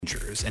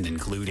and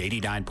include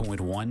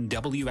 89.1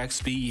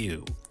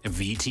 WXBU,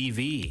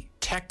 VTV,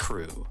 Tech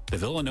Crew, the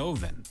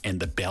Villanovan,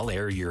 and the Bel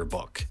Air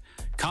Yearbook.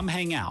 Come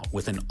hang out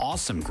with an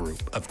awesome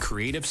group of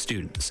creative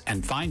students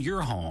and find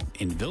your home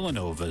in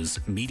Villanova's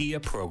media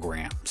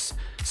programs.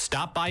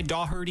 Stop by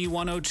Daugherty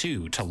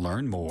 102 to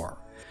learn more.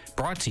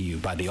 Brought to you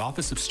by the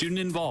Office of Student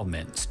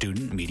Involvement,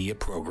 Student Media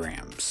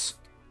Programs.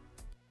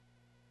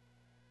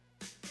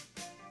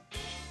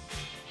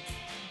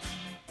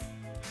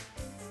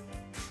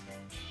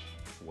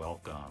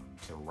 Welcome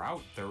to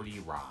Route 30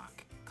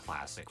 Rock,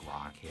 classic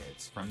rock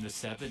hits from the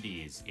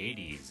 70s,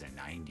 80s, and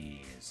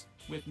 90s,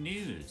 with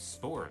news,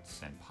 sports,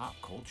 and pop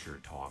culture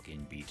talk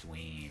in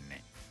between.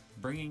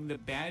 Bringing the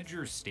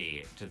Badger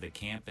State to the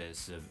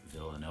campus of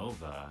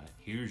Villanova,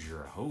 here's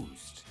your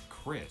host,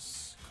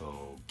 Chris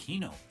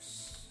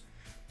Kokinos.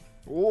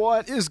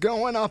 What is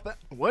going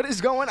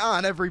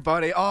on,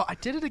 everybody? Oh, I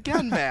did it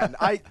again, man.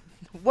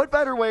 What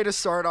better way to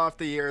start off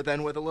the year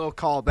than with a little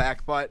callback,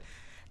 but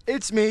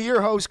it's me,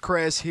 your host,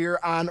 Chris, here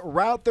on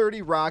Route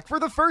 30 Rock for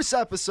the first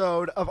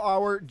episode of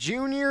our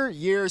junior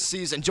year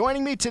season.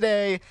 Joining me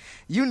today,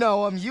 you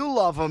know him, you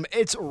love him,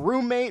 it's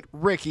roommate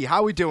Ricky.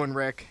 How we doing,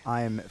 Rick?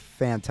 I am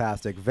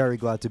fantastic. Very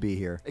glad to be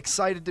here.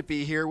 Excited to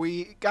be here.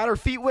 We got our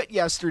feet wet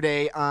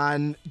yesterday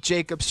on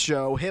Jacob's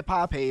show, Hip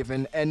Hop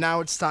Haven, and now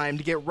it's time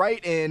to get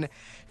right in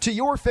to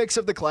your fix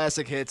of the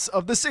classic hits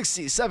of the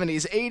 60s,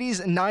 70s,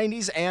 80s,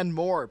 90s, and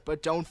more.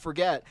 But don't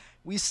forget,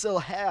 we still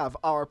have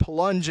our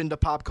plunge into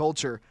pop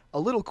culture. A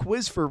little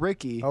quiz for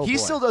Ricky. Oh, he boy.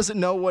 still doesn't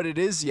know what it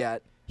is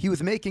yet. He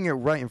was making it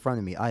right in front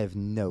of me. I have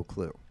no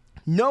clue.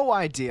 No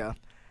idea.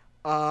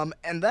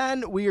 And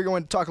then we are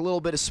going to talk a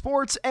little bit of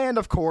sports and,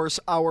 of course,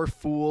 our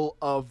Fool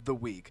of the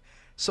Week.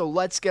 So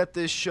let's get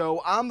this show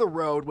on the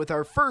road with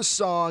our first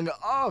song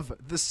of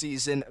the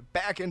season,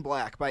 Back in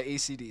Black by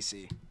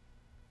AC/DC.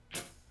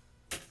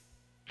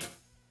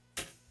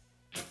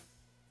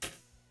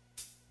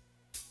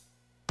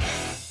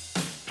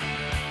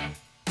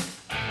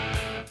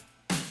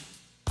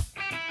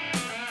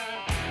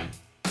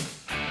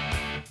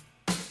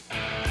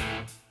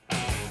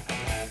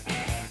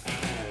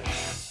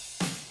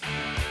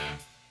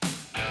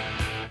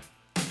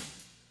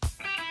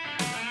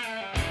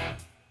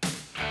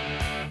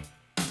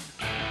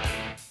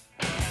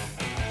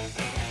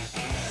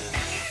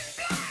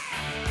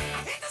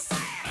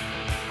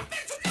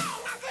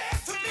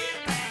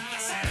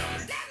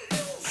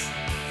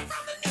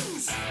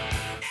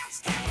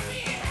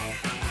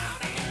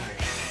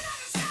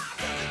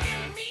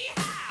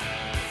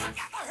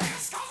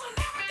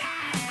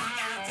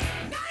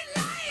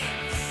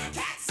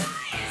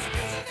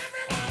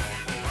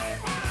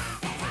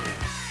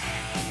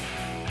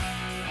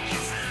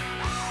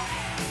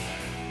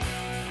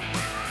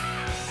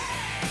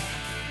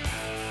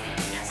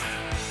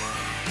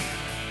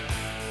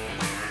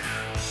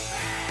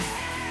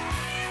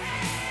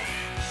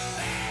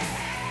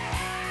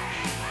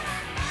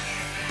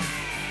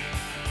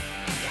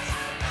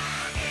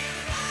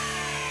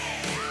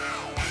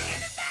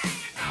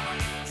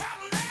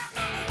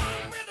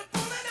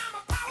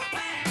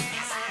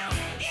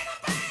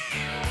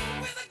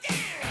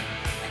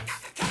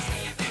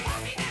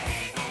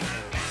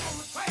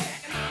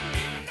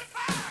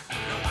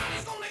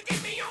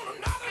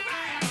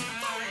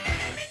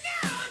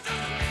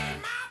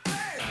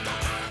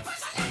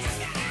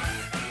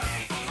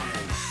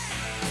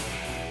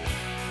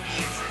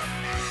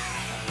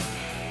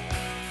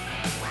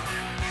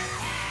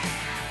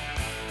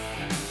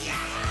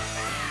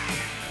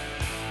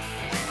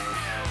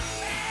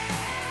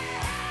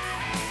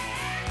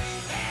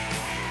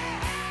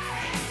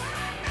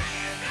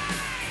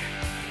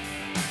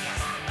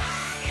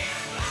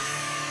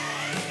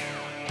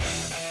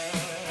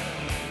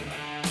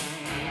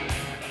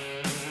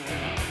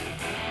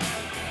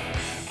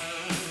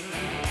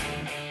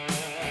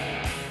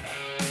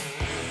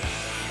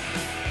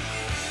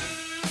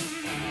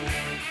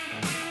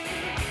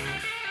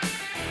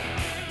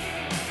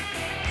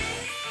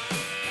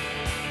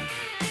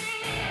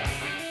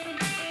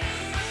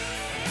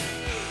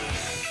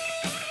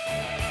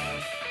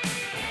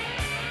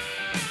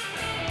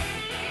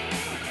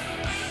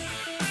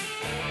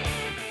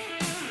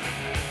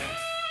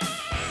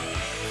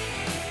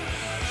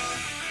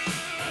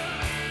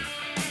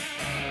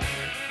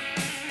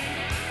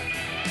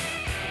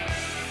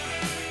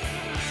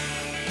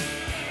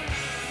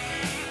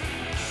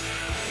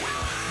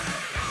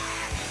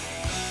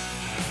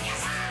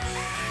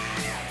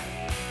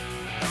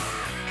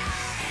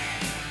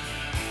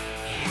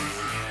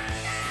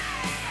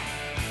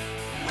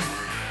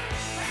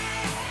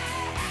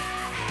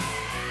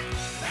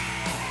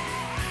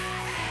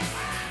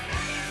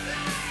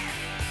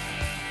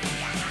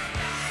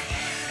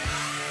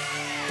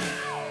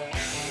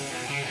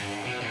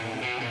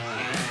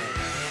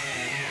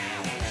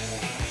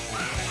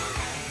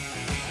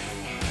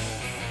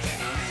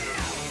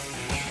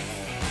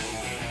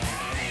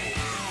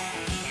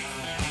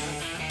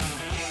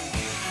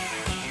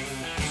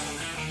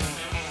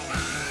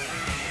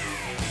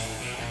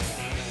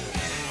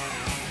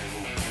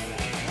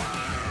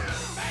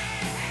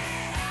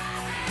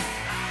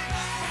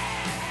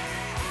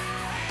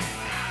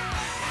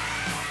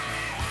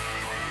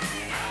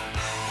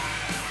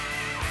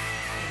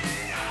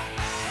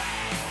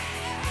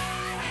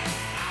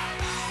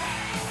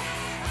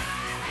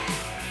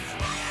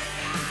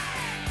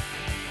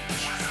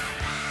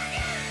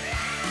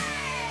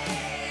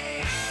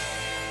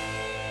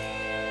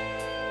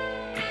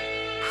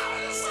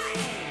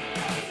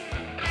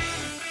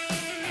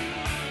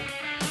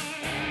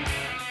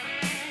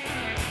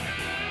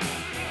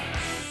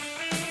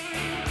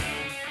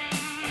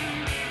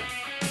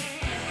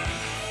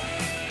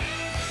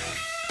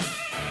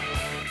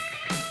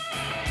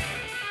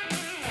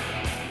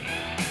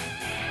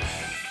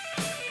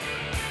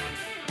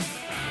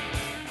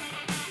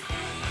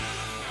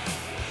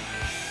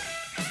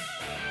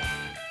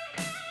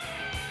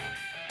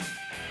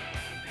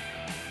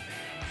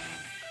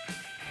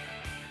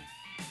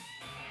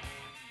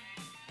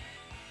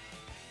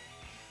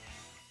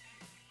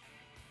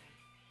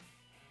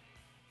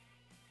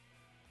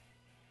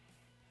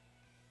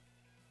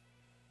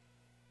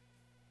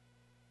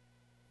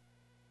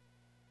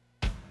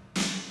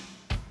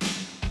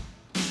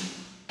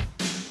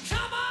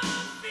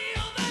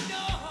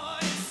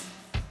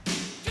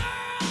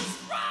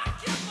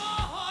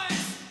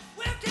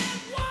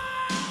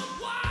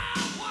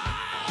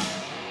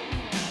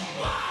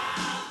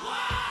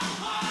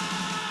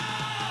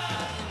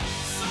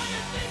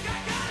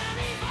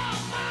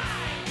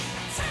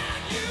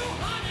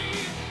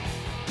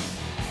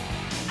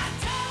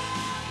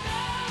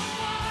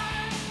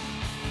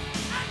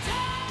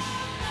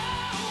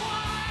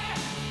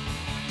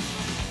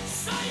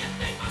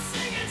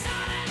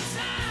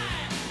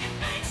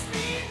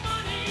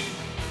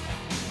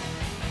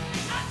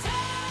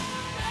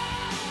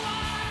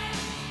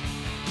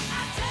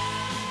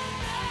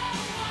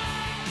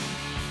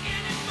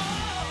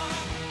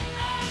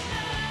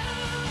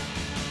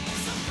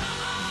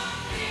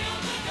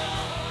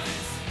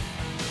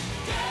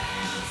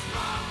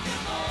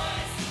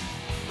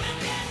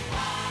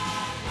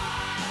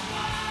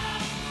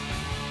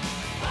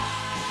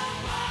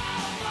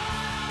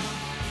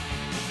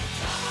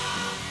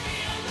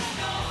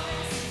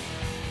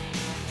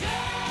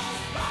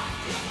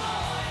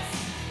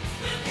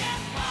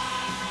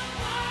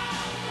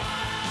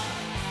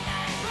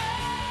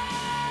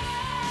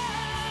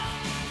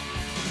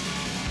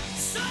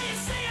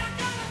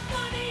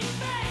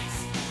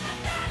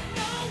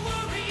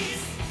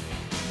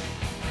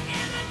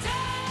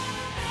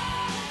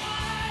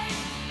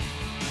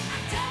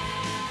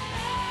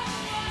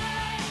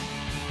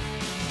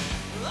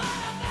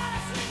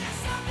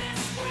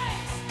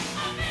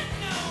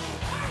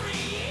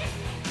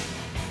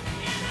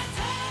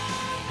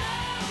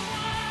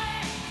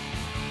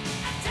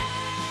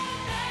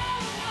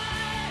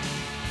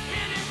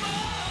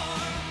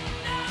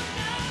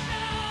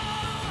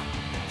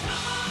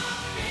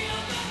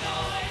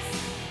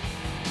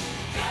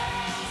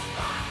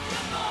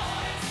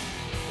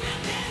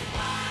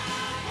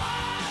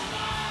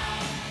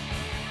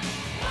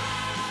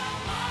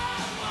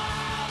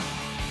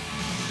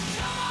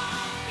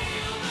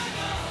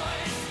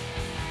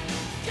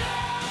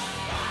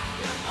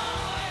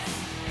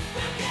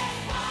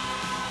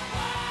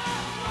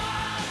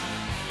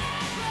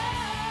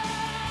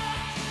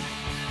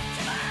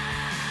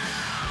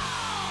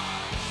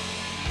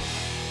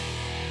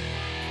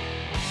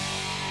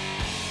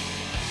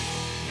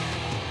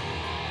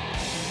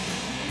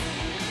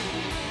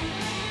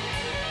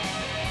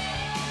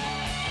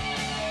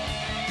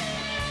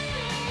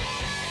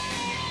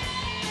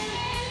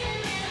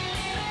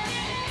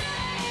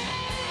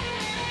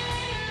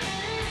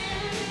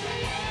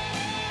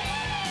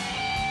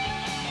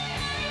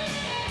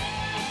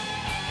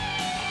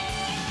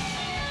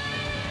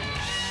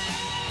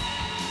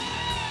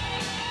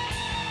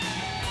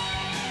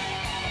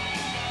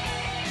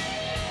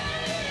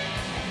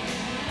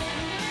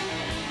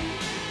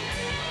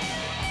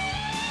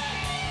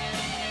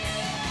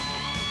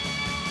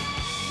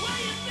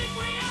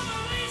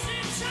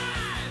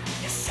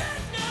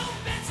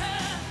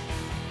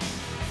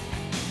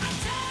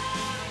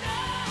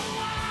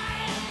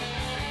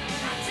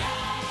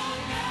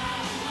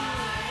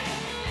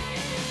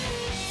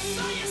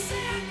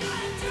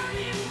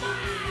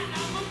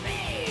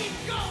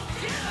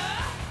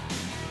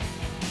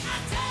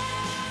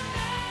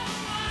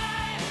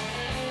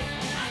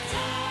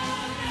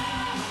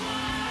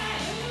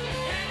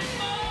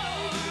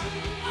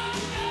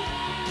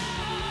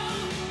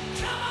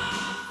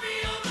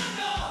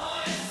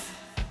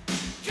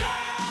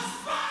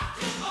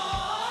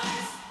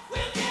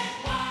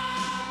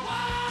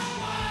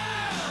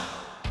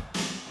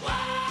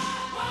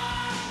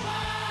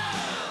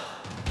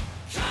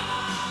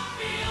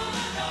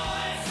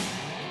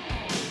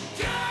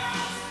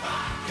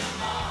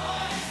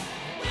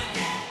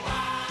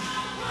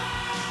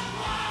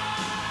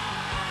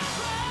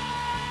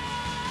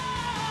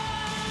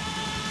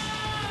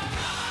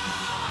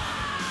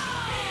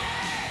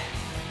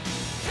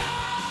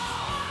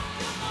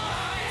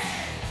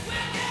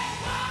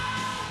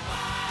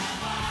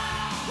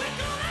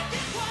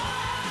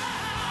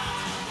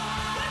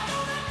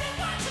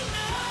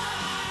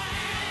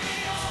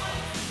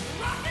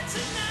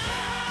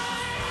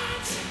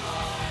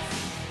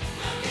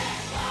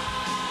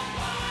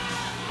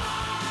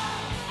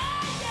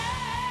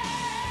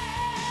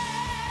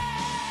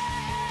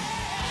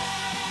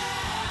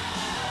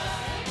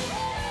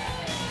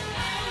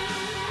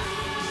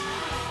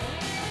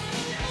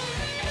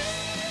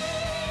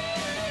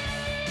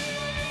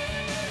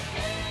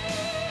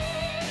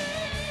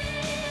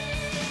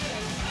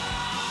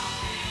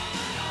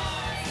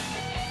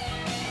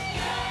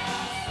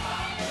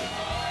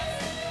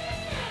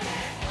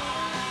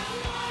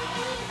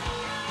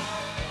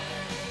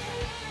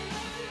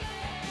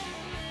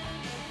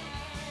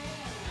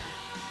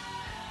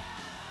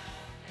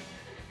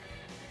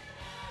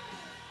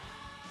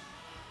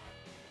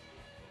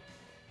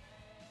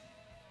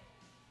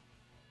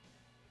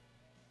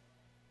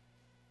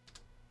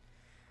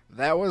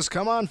 That was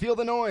Come On Feel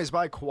the Noise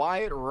by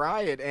Quiet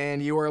Riot,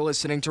 and you are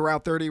listening to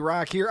Route 30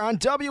 Rock here on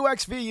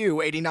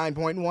WXVU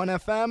 89.1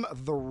 FM,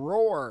 The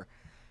Roar.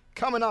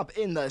 Coming up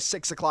in the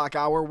 6 o'clock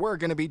hour, we're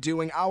going to be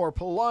doing our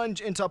plunge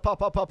into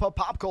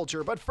pop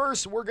culture, but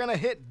first we're going to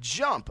hit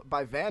Jump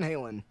by Van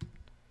Halen.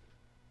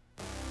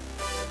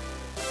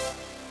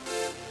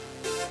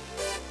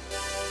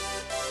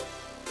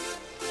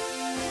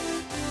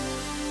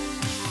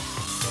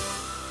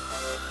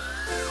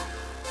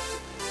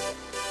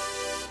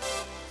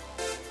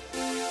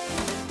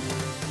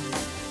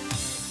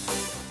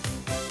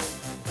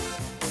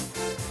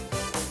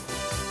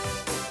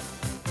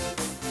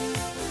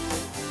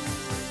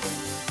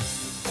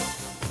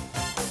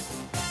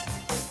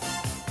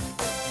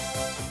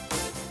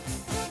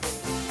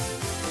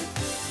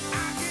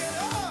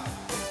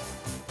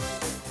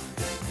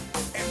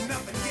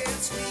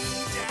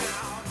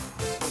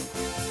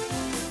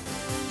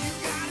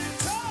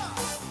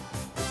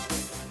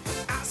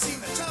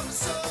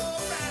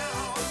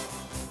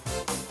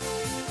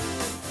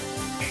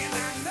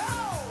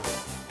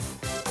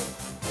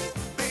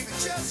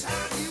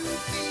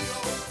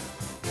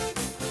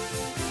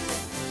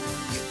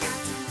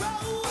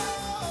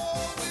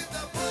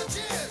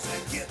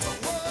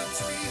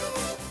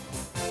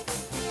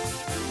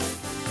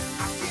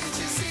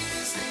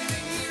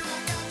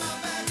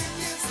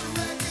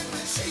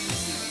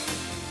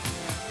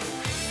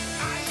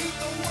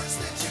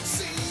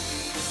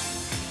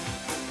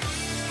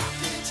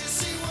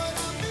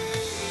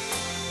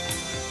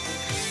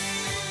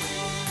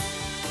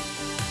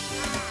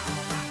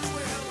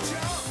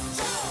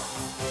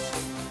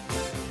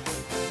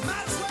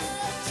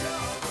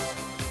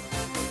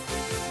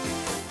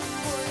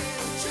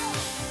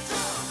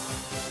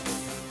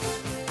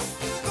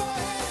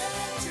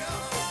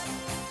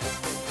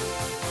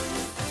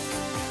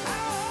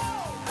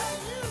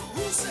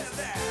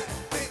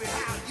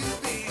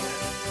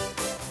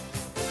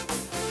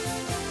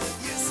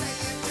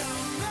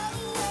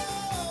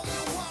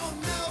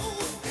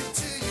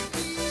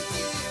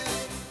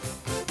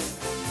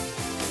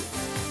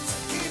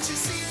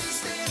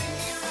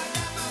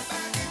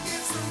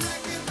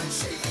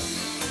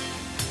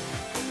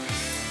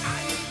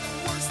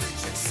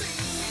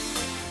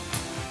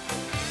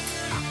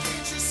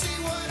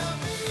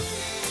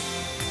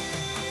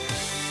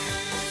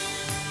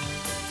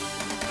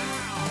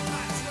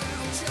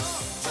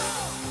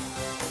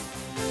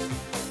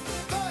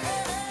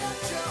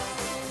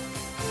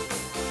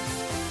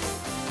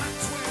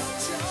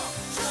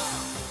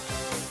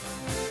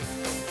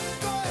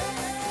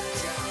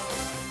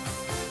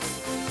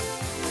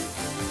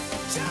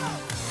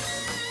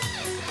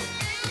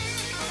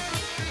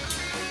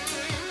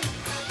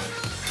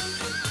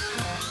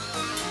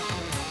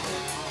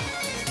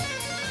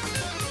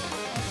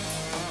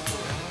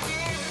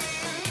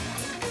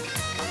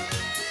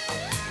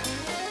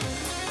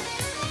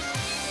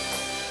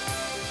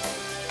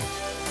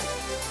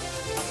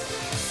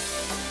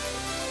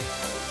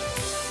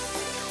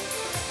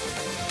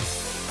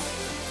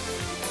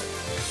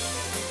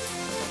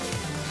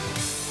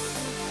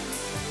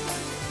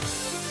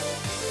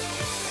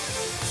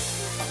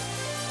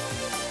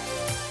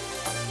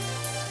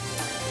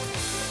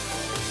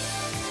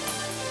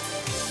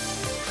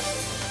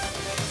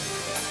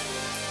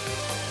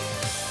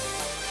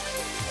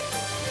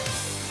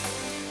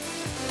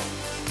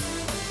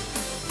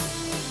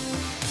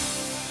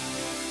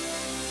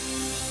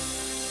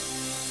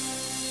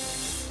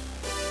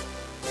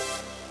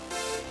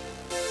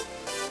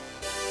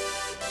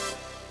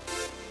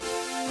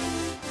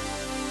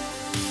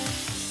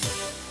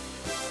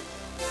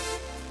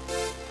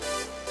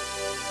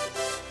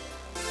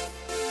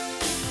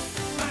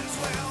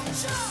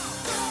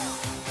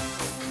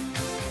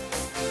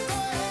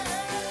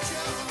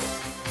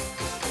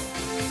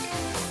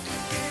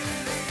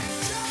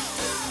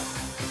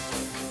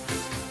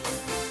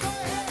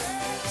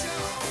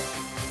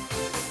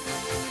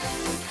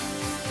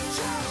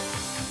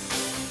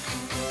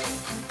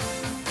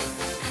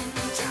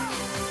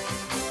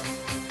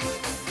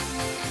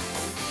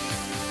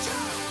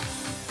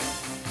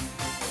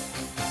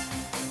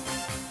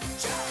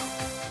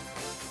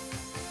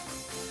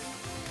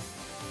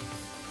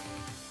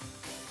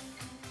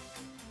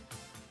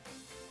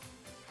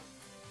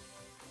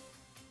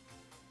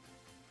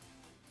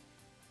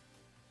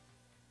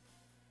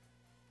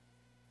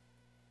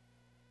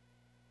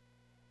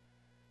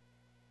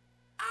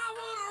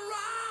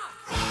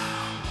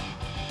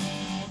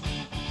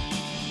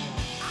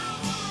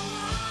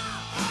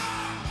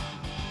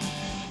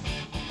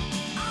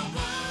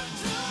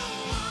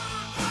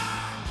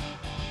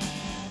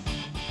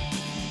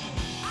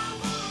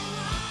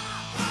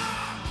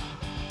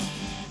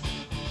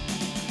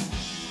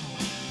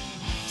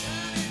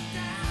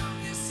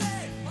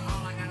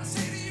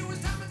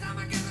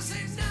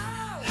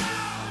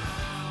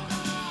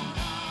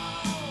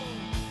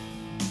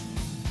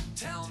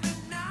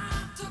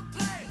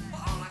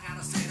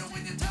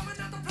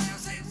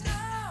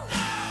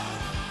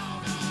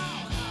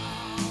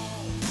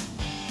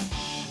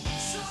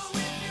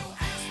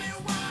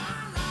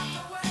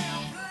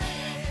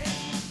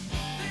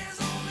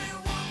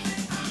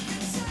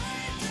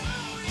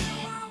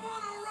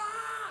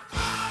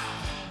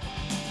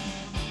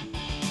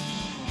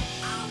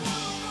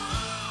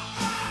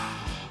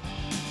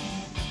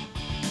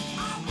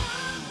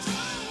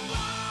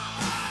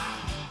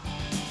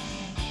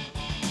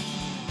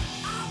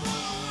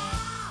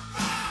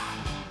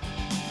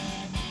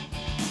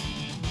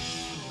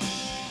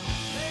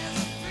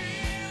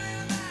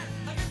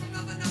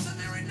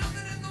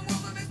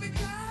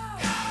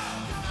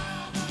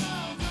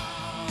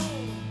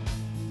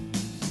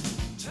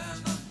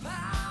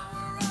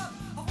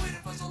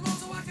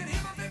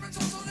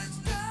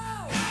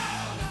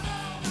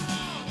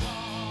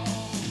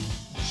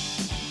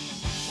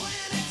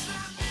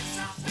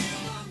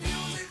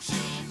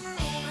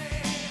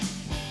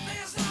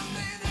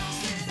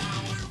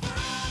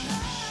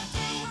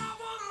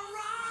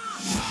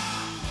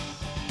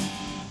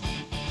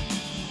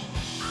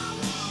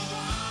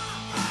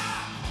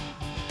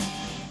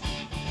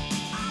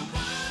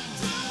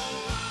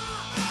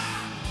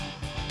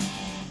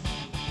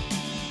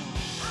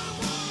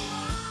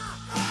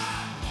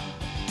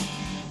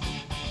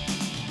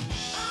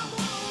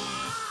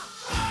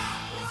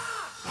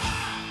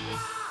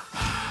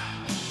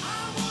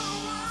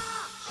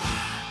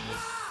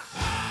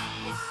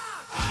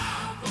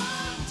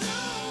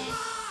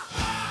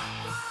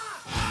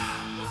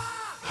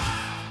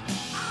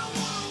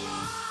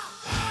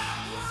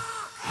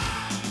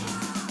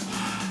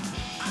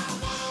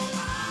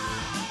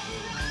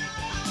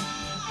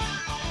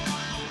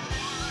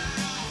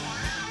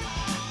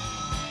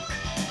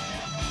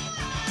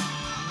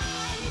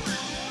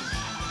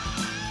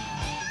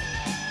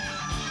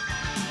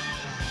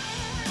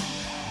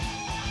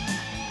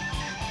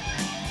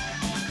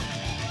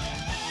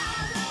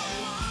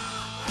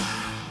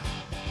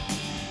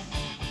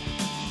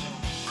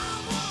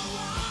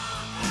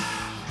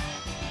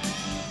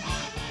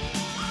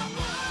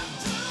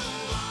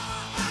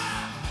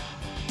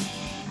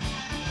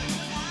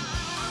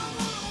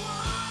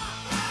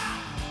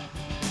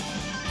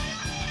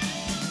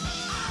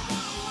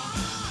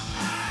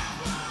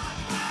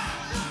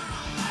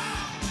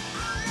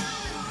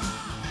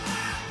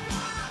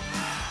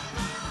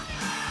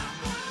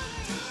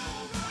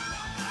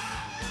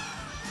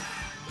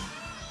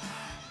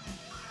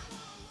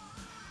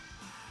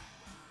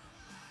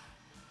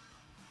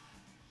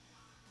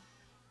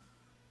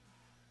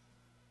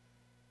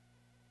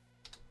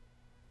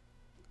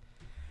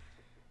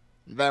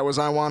 That was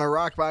I Wanna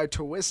Rock by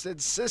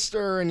Twisted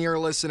Sister, and you're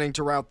listening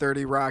to Route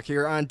 30 Rock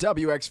here on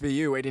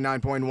WXVU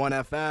 89.1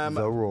 FM.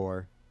 The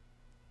Roar.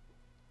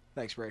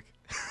 Thanks, Rick.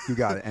 You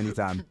got it.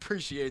 Anytime.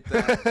 Appreciate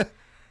that.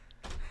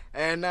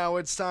 And now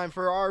it's time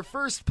for our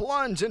first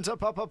plunge into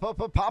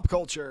pop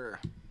culture.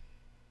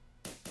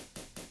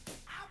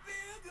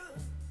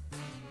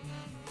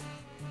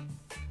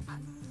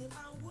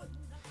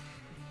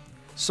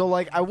 So,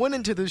 I went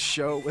into this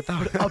show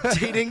without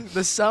updating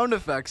the sound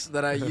effects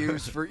that I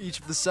use for each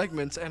of the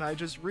segments, and I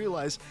just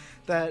realized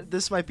that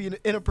this might be an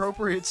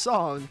inappropriate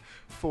song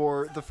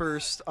for the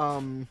first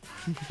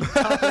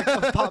topic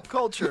of pop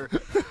culture.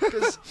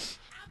 Because,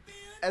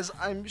 as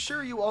I'm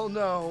sure you all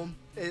know,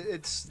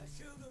 it's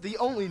the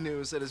only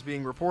news that is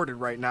being reported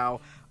right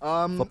now.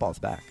 Football's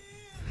back.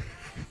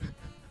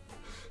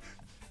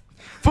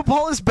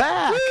 Football is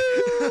back!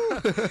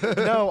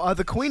 No,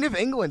 the Queen of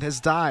England has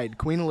died.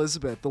 Queen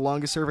Elizabeth, the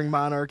longest-serving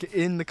monarch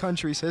in the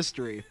country's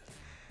history.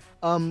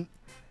 The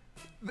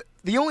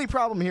only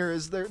problem here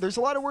is there's a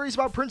lot of worries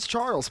about Prince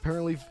Charles.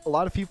 Apparently, a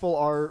lot of people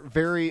are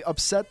very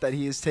upset that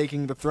he is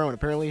taking the throne.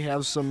 Apparently, he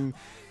has some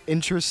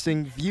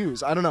interesting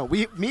views. I don't know.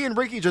 Me and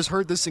Ricky just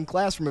heard this in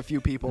class from a few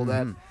people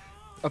that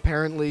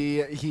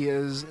apparently he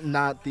is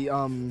not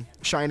the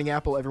shining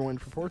apple everyone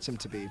purports him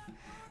to be.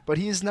 But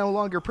he is no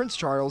longer Prince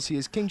Charles. He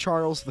is King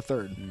Charles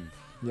III.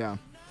 Yeah.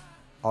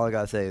 All I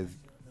gotta say is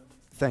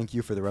thank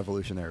you for the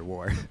Revolutionary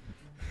War.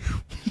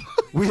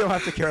 We don't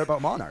have to care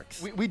about monarchs.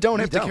 We don't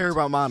have to care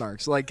about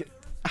monarchs.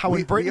 How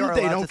in Britain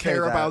they don't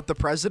care about the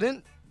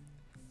president,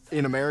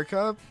 in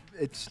America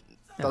it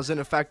doesn't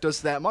affect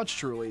us that much,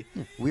 truly.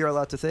 We are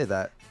allowed to say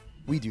that.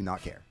 We do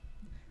not care.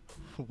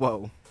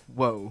 Whoa.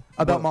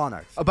 About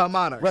monarchs. About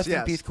monarchs, Rest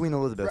in peace, Queen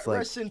Elizabeth.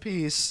 Rest in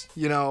peace,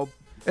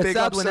 It's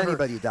sad when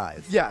anybody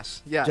dies.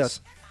 Yes.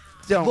 Just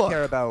don't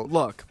care about...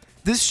 Look,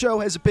 this show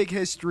has a big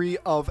history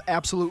of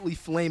absolutely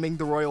flaming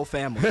the royal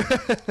family.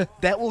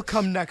 That will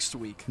come next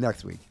week.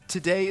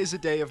 Today is a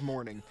day of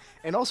mourning.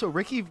 And also,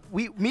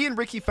 me and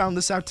Ricky found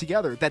this out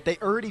together, that they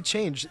already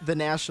changed the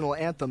national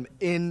anthem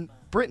in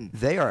Britain.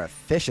 They are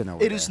efficient over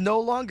there. It is no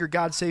longer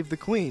God Save the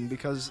Queen,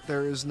 because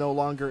there is no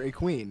longer a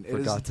queen. For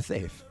God to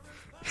save.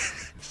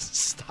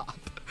 Stop.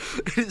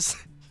 It is...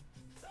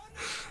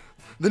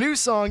 The new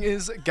song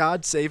is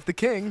God Save the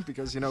King,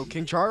 because,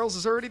 King Charles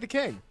is already the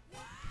king.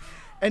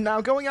 And now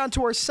going on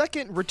to our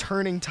second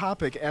returning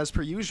topic, as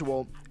per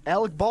usual,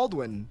 Alec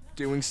Baldwin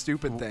doing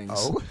stupid things.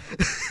 Oh?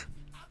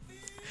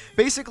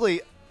 Basically,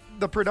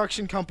 the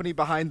production company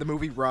behind the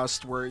movie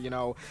Rust, where,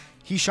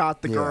 he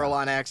shot the girl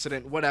on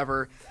accident,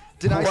 whatever.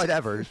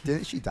 Whatever.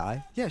 Didn't she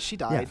die? Yeah, she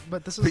died. Yeah.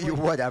 But this is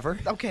whatever.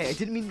 Okay, I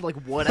didn't mean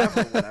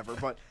whatever,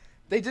 but...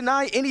 They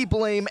deny any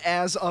blame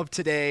as of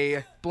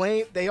today.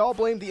 They all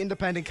blame the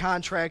independent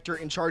contractor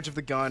in charge of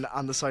the gun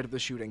on the site of the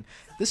shooting.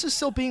 This is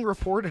still being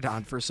reported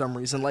on for some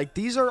reason.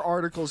 These are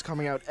articles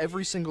coming out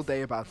every single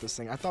day about this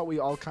thing. I thought we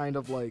all kind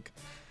of,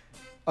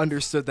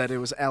 understood that it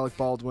was Alec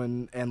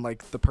Baldwin and,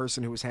 the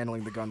person who was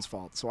handling the gun's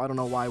fault. So I don't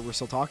know why we're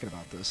still talking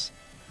about this.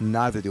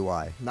 Neither do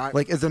I.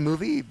 Is the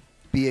movie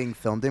being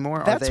filmed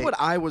anymore? That's what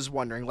I was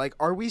wondering.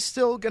 Are we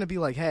still going to be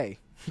hey...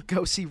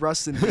 go see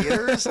Rust in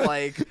theaters?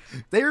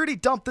 They already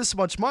dumped this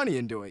much money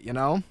into it,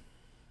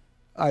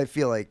 I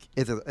feel like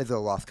it's a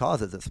lost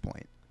cause at this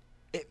point.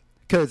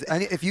 Because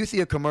if you see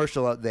a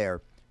commercial out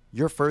there,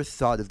 your first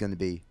thought is going to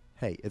be,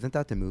 hey, isn't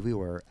that the movie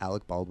where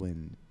Alec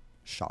Baldwin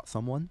shot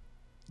someone?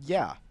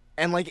 Yeah.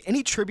 And,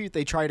 any tribute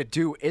they try to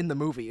do in the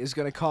movie is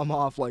going to come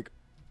off,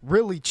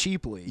 really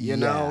cheaply, you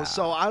know?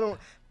 So I don't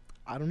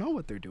know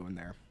what they're doing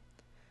there.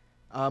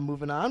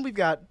 Moving on, we've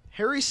got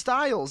Harry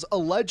Styles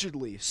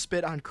allegedly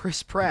spit on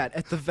Chris Pratt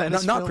at the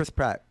Venice Not Chris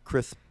Pratt,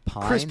 Chris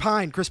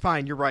Pine. Chris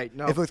Pine, you're right.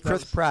 No, if it was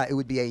Chris Pratt, it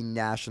would be a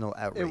national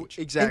outrage.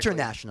 Exactly.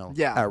 International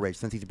outrage,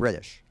 since he's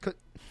British.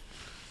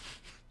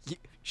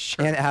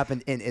 Sure. And it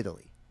happened in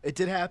Italy. It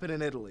did happen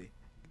in Italy.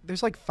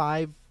 There's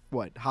 5,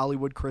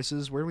 Hollywood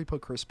Chris's? Where do we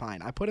put Chris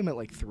Pine? I put him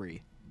at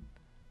 3.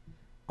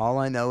 All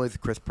I know is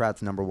Chris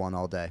Pratt's number 1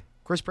 all day.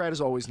 Chris Pratt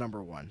is always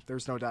number 1.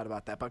 There's no doubt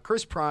about that. But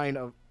Chris Pine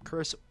of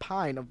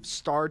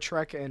Star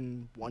Trek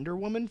and Wonder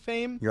Woman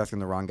fame. You're asking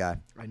the wrong guy.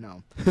 I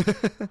know.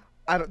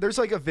 There's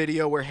a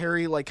video where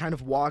Harry kind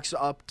of walks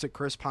up to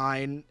Chris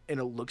Pine and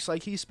it looks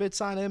like he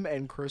spits on him,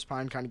 and Chris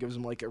Pine kind of gives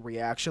him a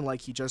reaction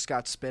like he just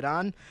got spit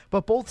on.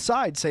 But both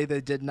sides say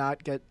they did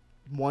not get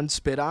one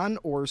spit on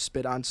or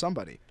spit on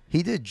somebody.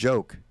 He did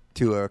joke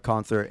to a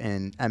concert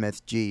in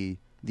MSG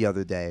the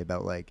other day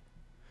about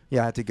I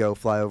had to go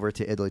fly over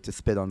to Italy to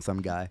spit on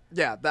some guy.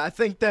 Yeah, I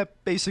think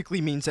that basically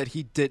means that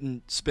he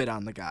didn't spit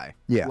on the guy.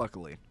 Yeah.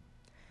 Luckily.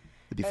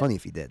 It'd be funny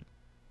if he did.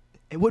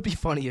 It would be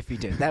funny if he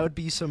did. That would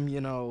be some,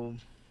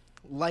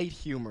 light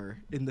humor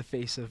in the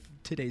face of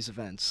today's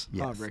events.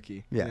 Yes. Huh,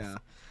 Ricky? Yes. Yeah.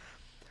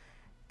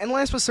 And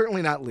last but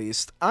certainly not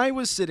least, I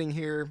was sitting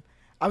here.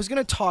 I was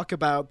going to talk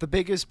about the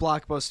biggest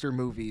blockbuster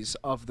movies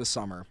of the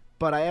summer.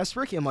 But I asked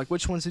Ricky, I'm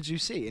which ones did you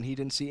see? And he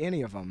didn't see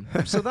any of them.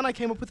 So then I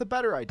came up with a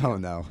better idea. Oh,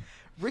 no.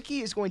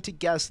 Ricky is going to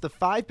guess the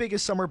 5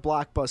 biggest summer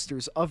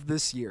blockbusters of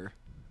this year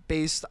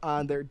based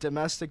on their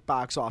domestic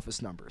box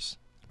office numbers.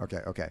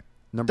 Okay.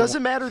 Number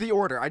Doesn't matter the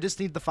order. I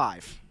just need the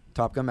 5.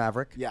 Top Gun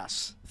Maverick.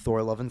 Yes.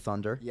 Thor: Love and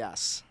Thunder.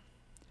 Yes.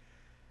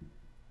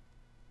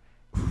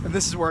 And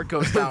this is where it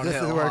goes downhill.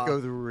 This is where it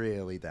goes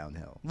really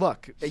downhill.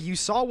 Look, you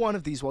saw one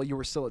of these while you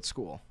were still at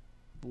school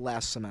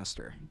last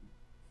semester.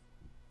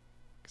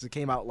 Because it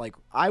came out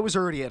I was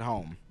already at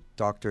home.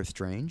 Doctor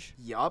Strange.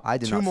 Yup. I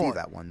did 2 not more. see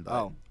that one. But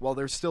Oh, well,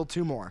 there's still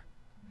 2 more.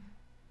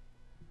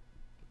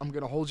 I'm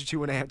going to hold you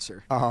to an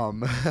answer.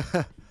 I'm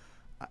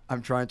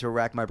trying to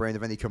rack my brain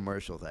of any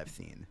commercials I've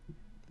seen.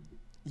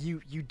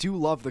 You do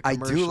love the I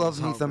commercials. do love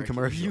me huh, some Rick?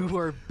 commercials. You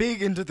are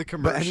big into the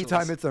commercials. But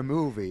anytime it's a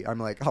movie, I'm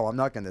like, oh, I'm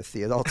not going to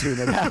see it. I'll tune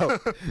it out.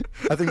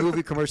 I think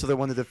movie commercials are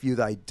one of the few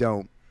that I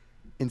don't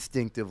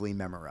instinctively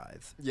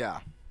memorize. Yeah.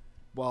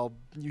 Well,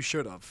 you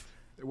should have.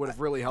 It would have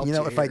really helped You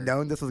know, if here. I'd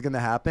known this was going to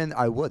happen,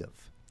 I would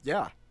have.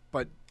 Yeah,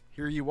 but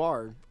here you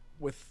are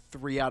with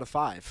 3 out of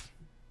 5.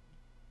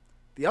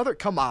 The other,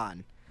 come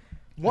on.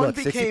 One Look,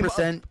 became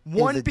 60%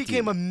 one is a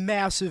became D. a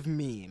massive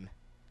meme.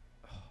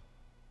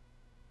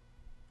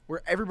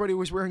 Where everybody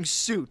was wearing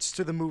suits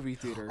to the movie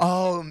theater.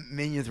 Oh,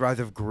 Minions: Rise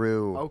of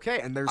Gru.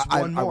 Okay, and there's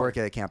I one more. work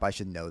at a camp. I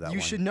should know that one.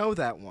 You should know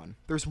that one.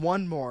 There's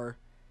one more.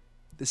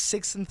 The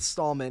 6th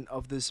installment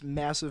of this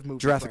massive movie.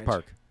 Jurassic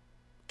franchise. Park.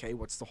 Okay,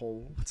 what's the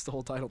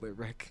whole title there,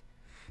 Rick?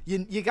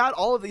 You got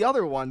all of the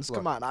other ones. Look.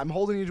 Come on, I'm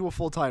holding you to a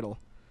full title.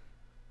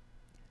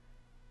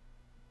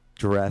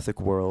 Jurassic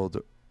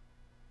World: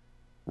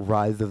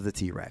 Rise of the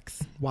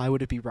T-Rex. Why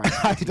would it be right?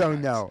 I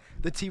don't know.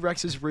 The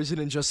T-Rex has risen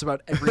in just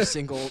about every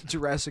single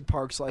Jurassic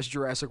Park /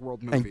 Jurassic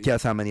World movie. And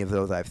guess how many of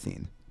those I've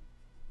seen?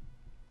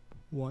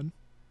 1.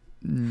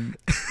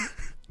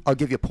 I'll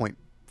give you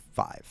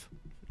 0.5.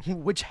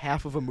 Which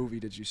half of a movie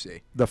did you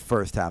see? The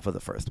first half of the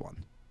first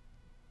one.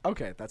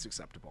 Okay, that's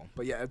acceptable.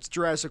 But yeah, it's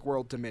Jurassic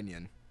World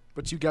Dominion.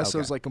 But you guessed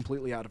Okay. those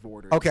completely out of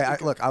order. Okay,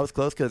 look, I was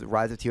close because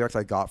Rise of T-Rex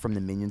I got from the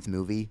Minions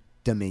movie,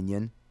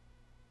 Dominion.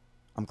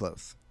 I'm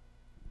close.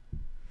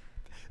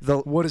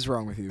 What is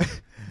wrong with you?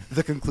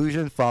 The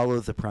conclusion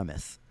follows the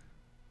premise.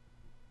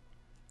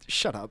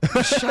 Shut up.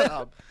 Shut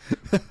up.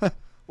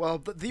 Well,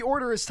 the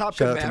order is Top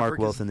Gun Shout out to Maverick. Mark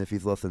Wilson if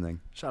he's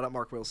listening. Shout out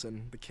Mark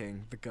Wilson, the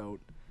king, the GOAT.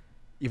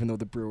 Even though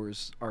the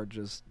Brewers are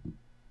just...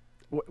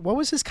 What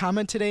was his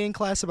comment today in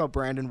class about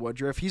Brandon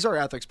Woodruff? He's our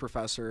ethics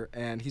professor,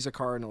 and he's a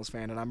Cardinals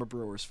fan, and I'm a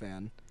Brewers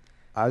fan.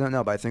 I don't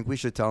know, but I think we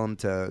should tell him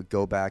to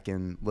go back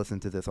and listen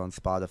to this on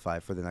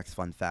Spotify for the next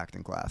fun fact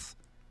in class.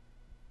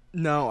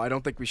 No, I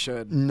don't think we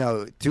should.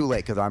 No, too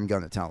late because I'm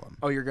going to tell him.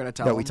 Oh, you're going to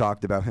tell that him? we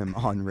talked about him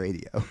on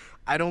radio.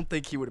 I don't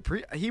think he would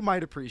appreciate. He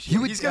might appreciate. He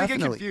would He's going to get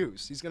definitely-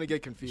 confused. He's going to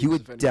get confused. He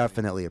would if anything.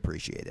 definitely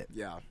appreciate it.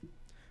 Yeah.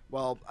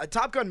 Well,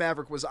 Top Gun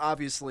Maverick was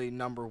obviously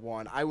number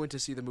 1. I went to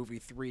see the movie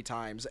 3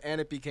 times, and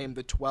it became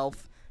the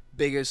 12th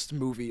biggest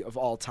movie of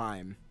all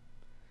time.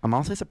 I'm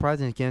honestly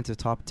surprised it didn't get into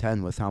top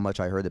 10 with how much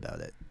I heard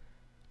about it.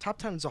 Top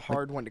 10 is a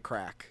hard one to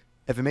crack.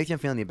 If it makes you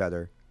feel any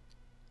better,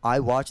 I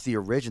watched the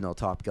original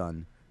Top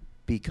Gun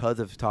because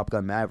of Top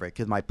Gun Maverick,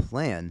 because my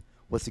plan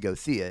was to go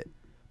see it,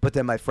 but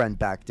then my friend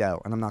backed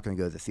out, and I'm not going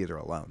to go to the theater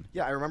alone.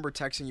 Yeah, I remember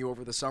texting you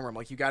over the summer. I'm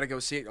like, you got to go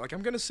see it. You're like,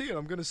 I'm going to see it.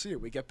 I'm going to see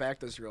it. We get back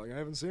this year. Like, I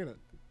haven't seen it.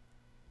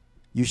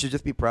 You should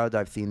just be proud that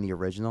I've seen the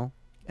original,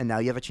 and now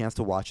you have a chance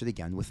to watch it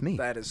again with me.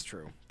 That is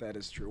true. That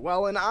is true.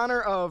 Well, in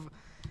honor of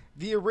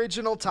the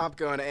original Top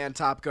Gun and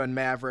Top Gun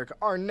Maverick,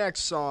 our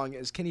next song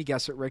is, can you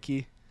guess it,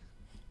 Ricky?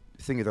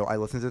 Thing is, though, I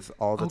listen to this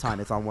all the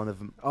time. It's on one of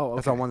them. Oh,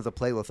 It's okay. on one of the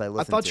playlists I listen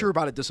to. I thought you were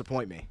about to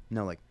disappoint me.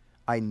 No, like,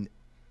 Do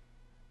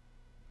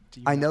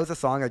you I know the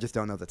song, I just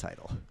don't know the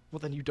title. Well,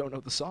 then you don't know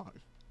the song.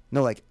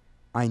 No, like,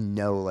 I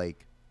know,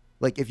 like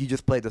if you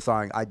just played the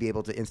song, I'd be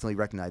able to instantly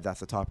recognize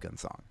that's a Top Gun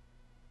song.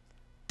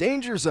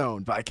 Danger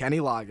Zone by Kenny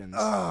Loggins.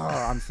 Oh,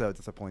 I'm so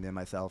disappointed in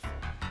myself.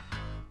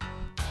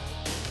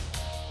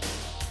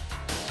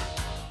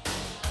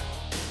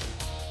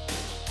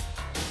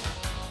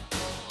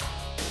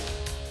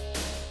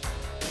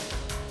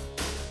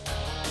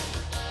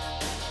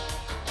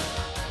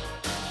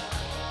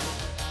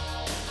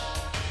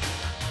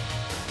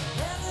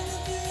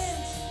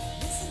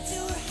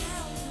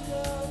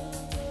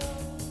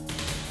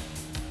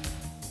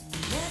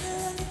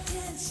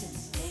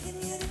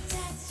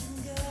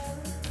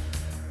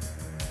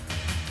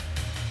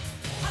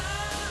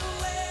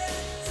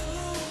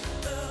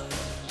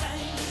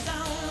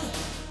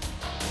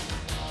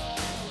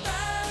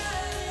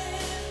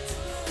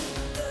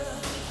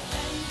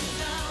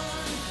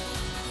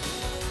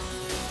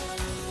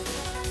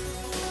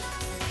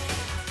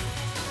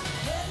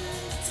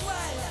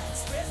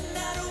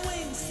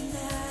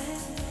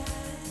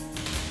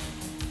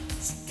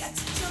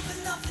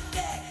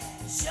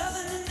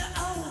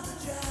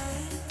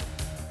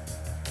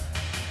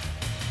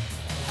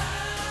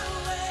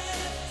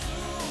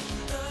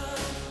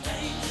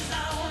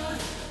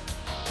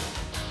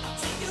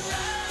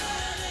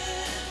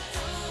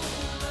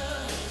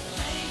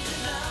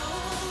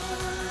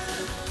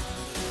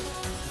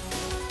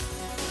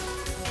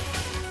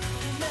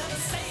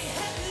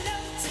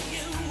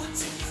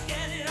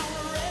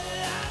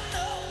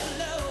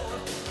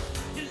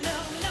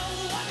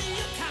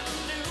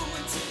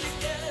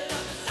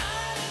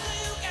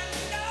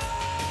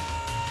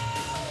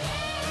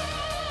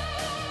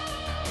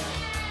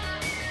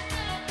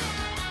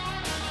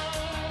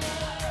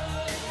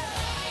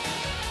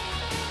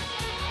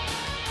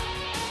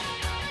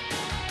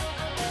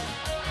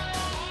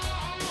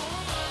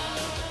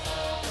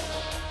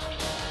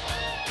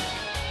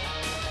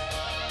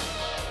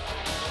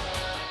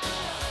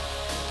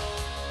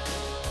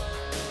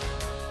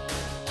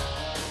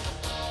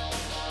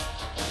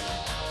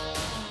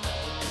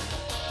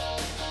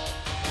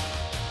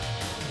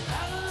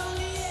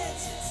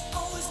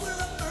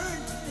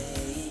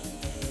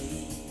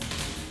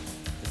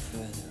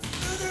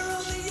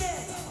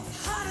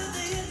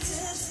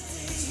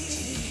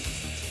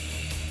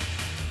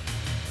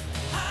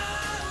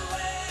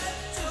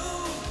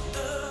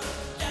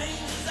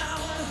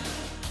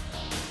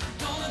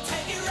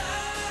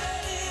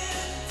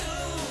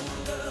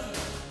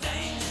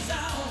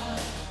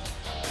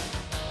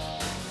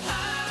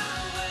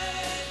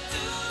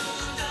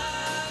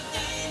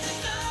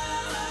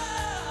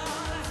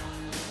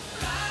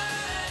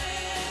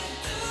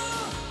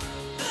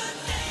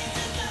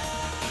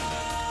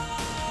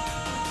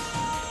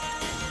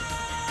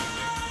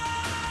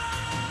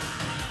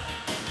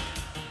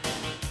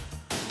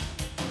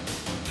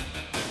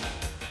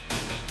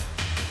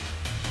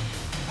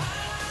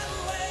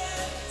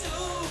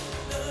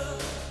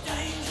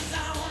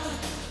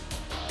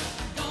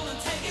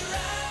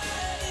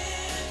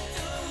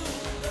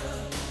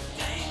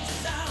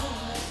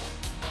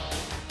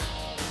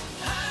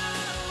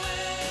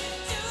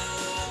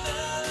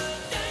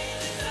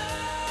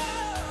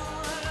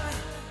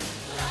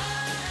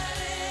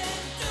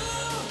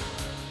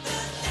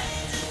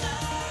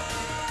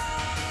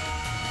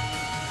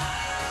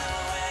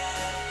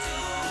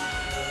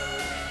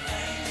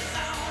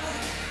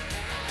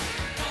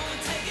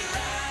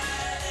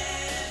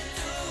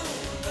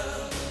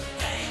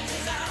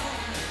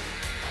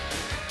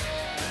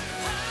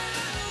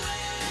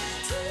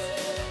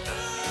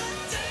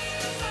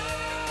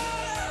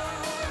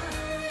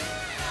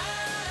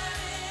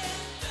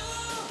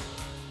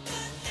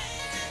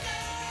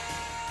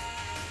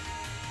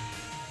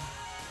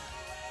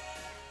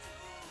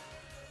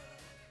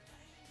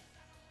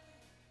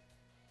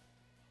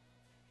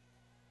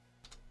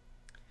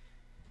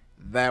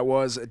 That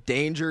was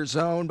Danger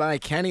Zone by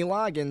Kenny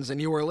Loggins, and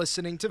you were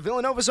listening to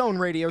Villanova's own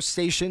radio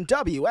station,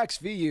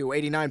 WXVU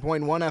 89.1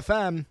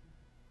 FM.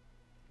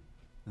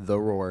 The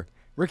Roar.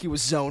 Ricky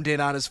was zoned in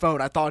on his phone.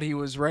 I thought he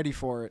was ready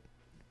for it.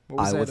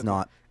 I was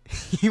not.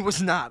 He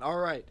was not. All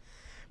right.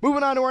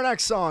 Moving on to our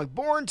next song,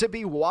 Born to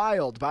Be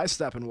Wild by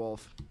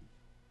Steppenwolf.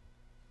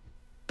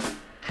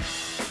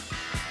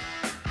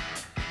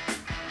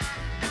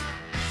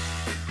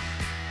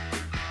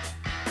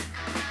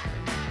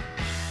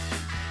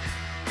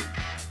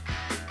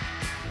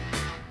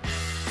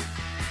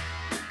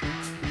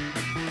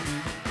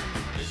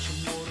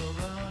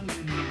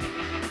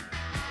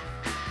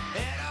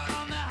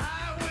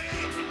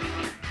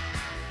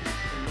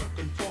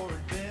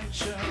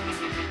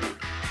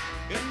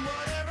 And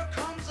whatever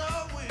comes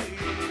our way,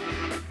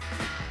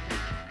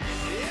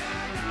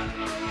 yeah, I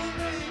know.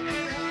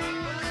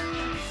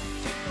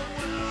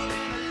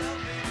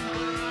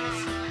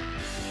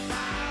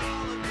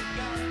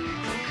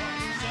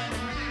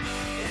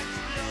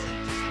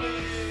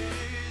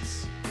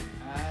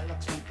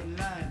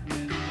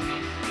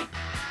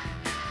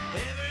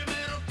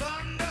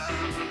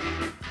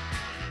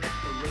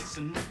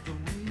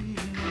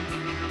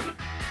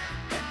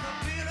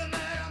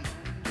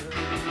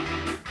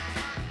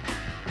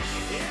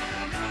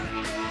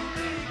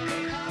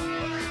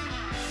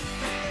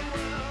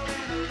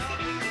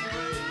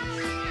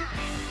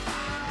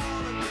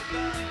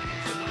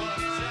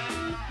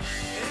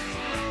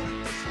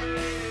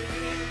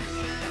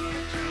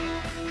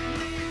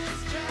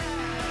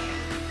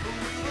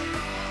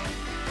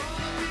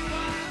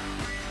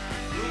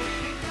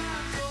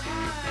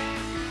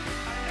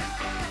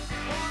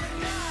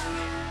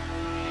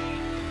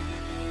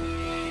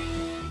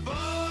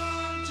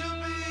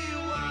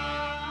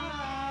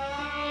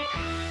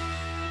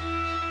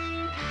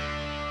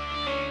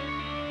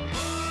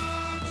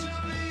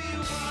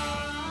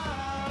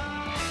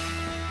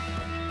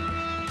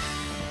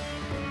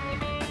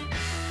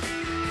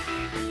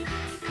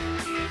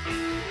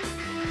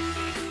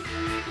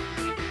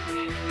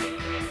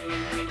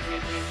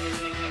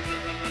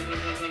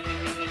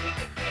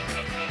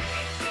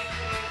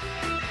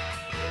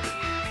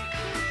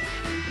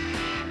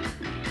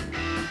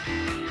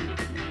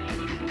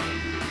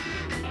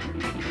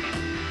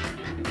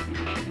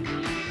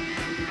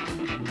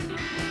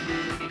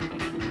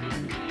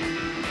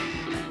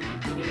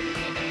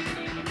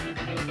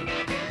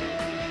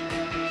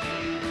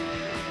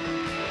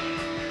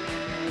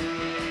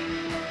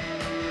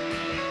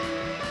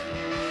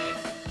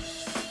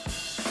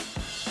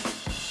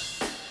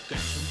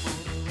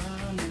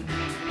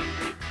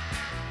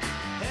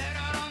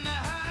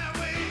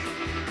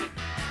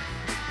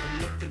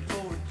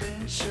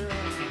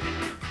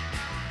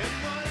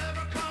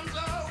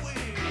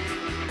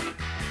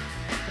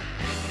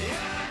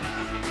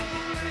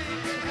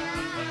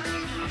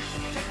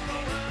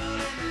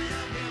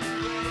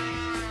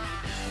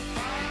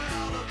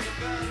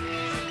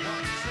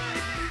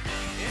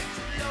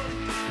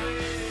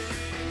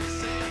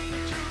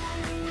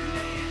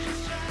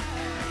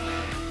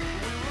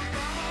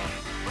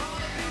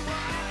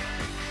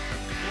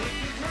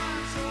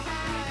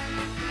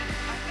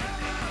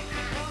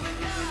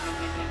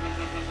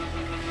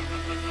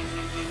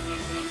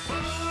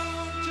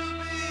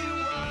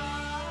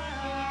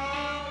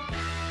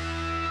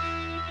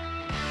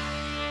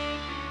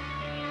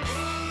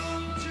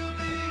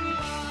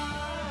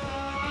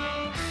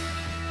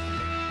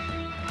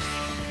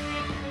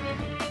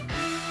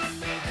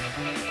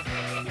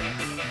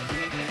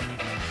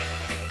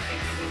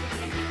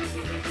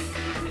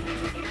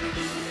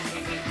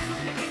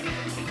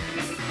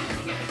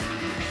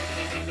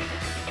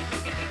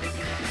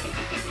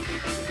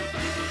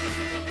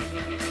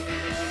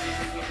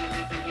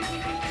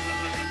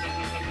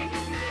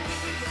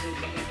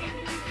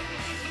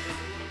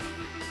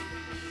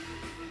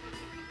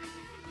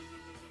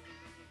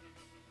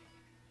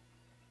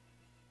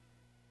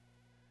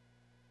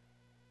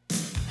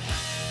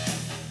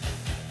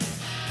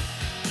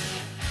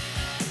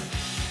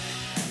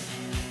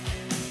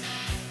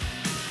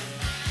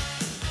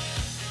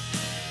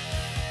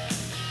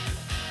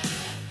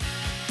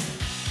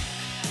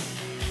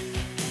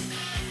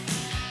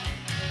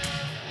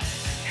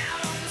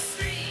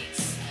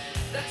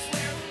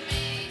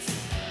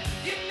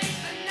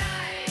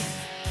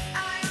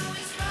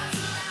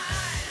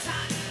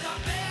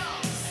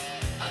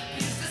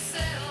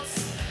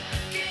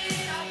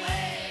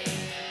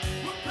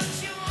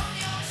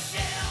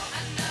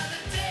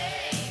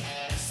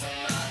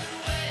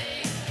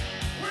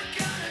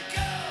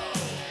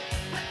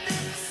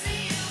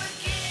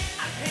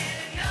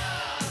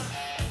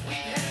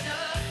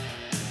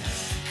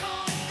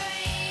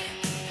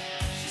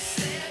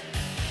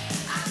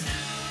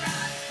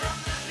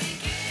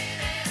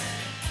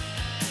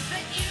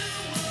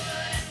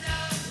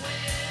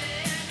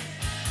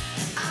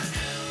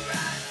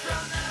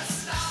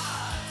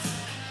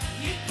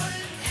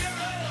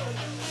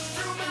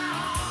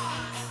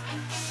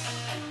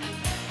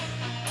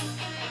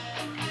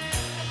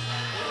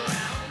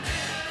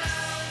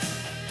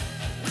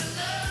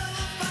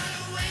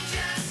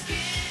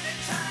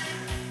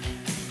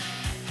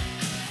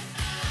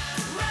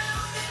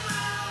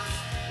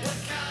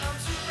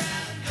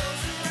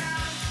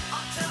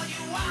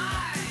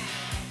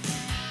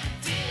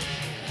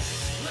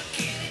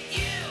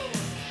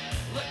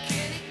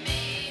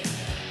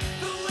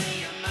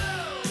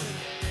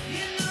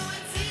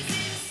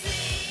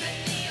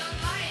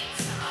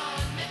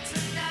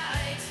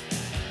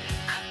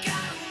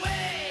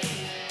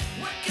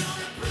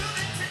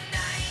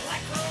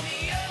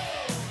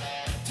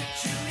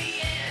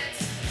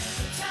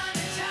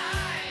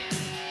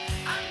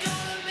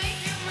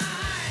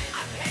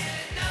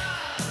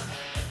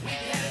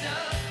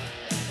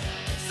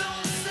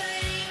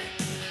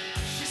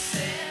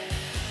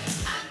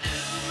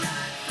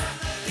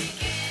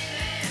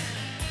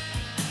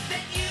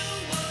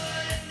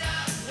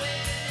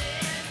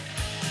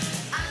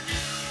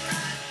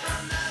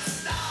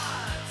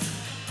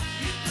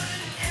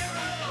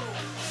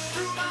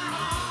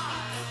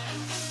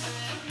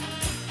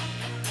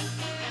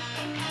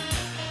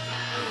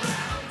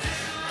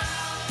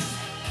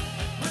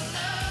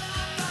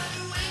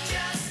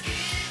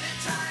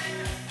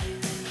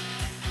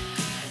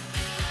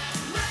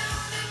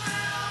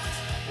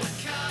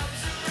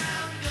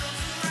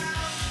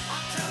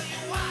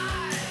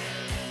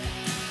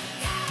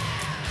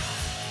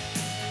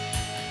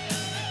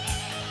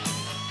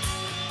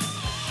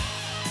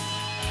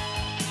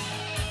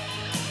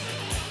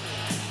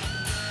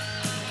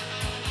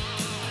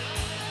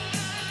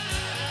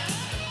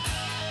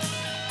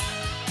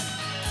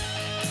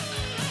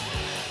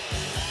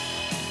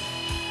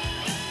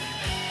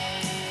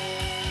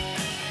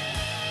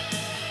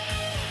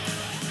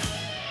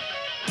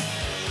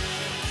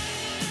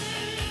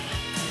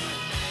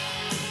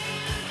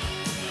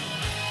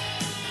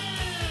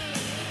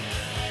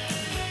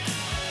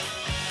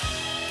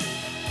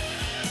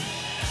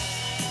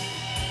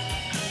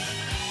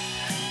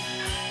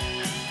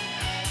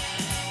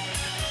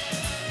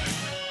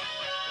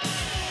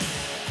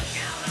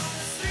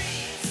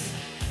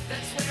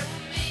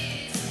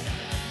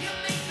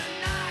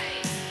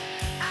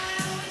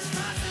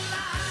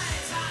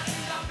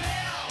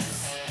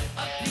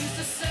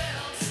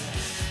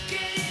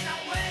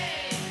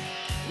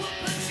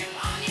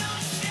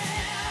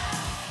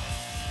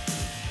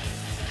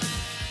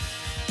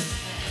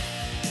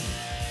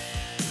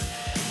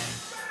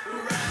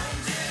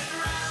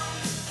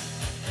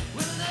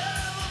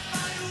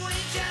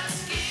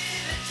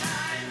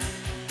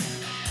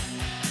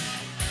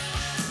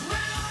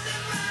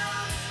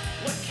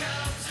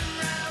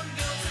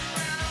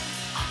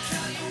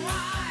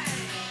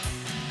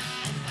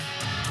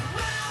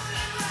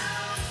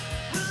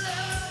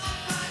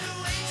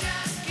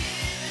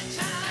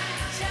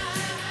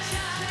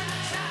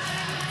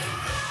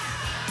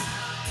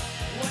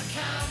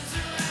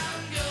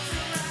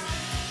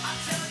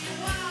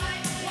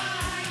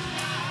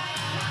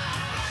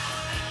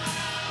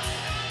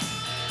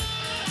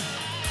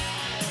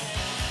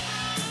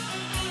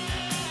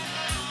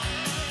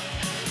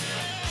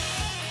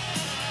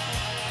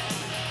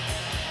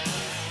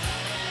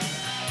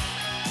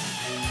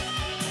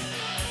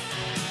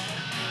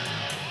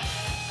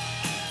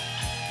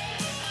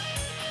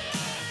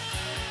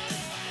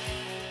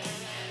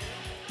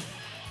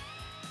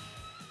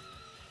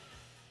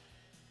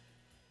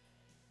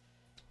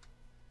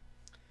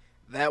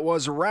 That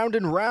was Round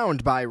and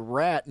Round by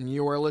Rat, and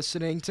you are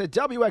listening to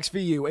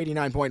WXVU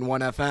 89.1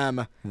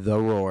 FM. The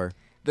Roar.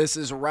 This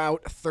is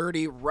Route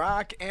 30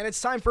 Rock, and it's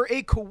time for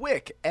a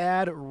quick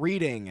ad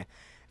reading.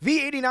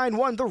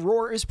 V89.1 The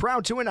Roar is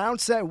proud to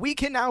announce that we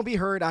can now be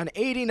heard on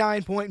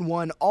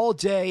 89.1 all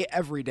day,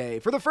 every day,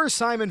 for the first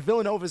time in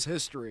Villanova's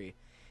history.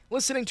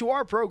 Listening to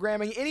our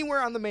programming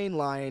anywhere on the main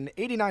line,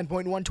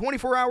 89.1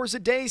 24 hours a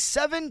day,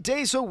 7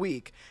 days a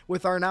week,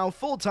 with our now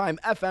full-time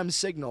FM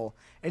signal.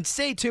 And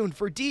stay tuned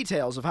for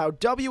details of how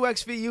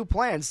WXVU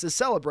plans to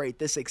celebrate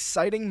this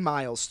exciting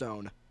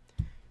milestone.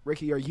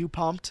 Ricky, are you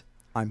pumped?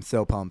 I'm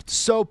so pumped.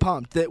 So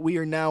pumped that we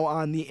are now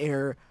on the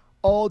air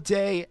all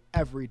day,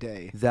 every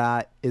day.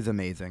 That is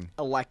amazing.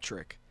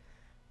 Electric.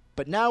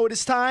 But now it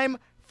is time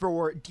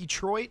for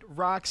Detroit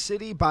Rock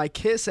City by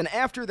Kiss, and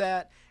after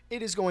that,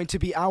 it is going to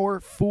be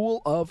our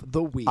Fool of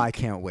the Week. I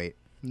can't wait.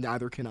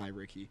 Neither can I,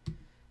 Ricky.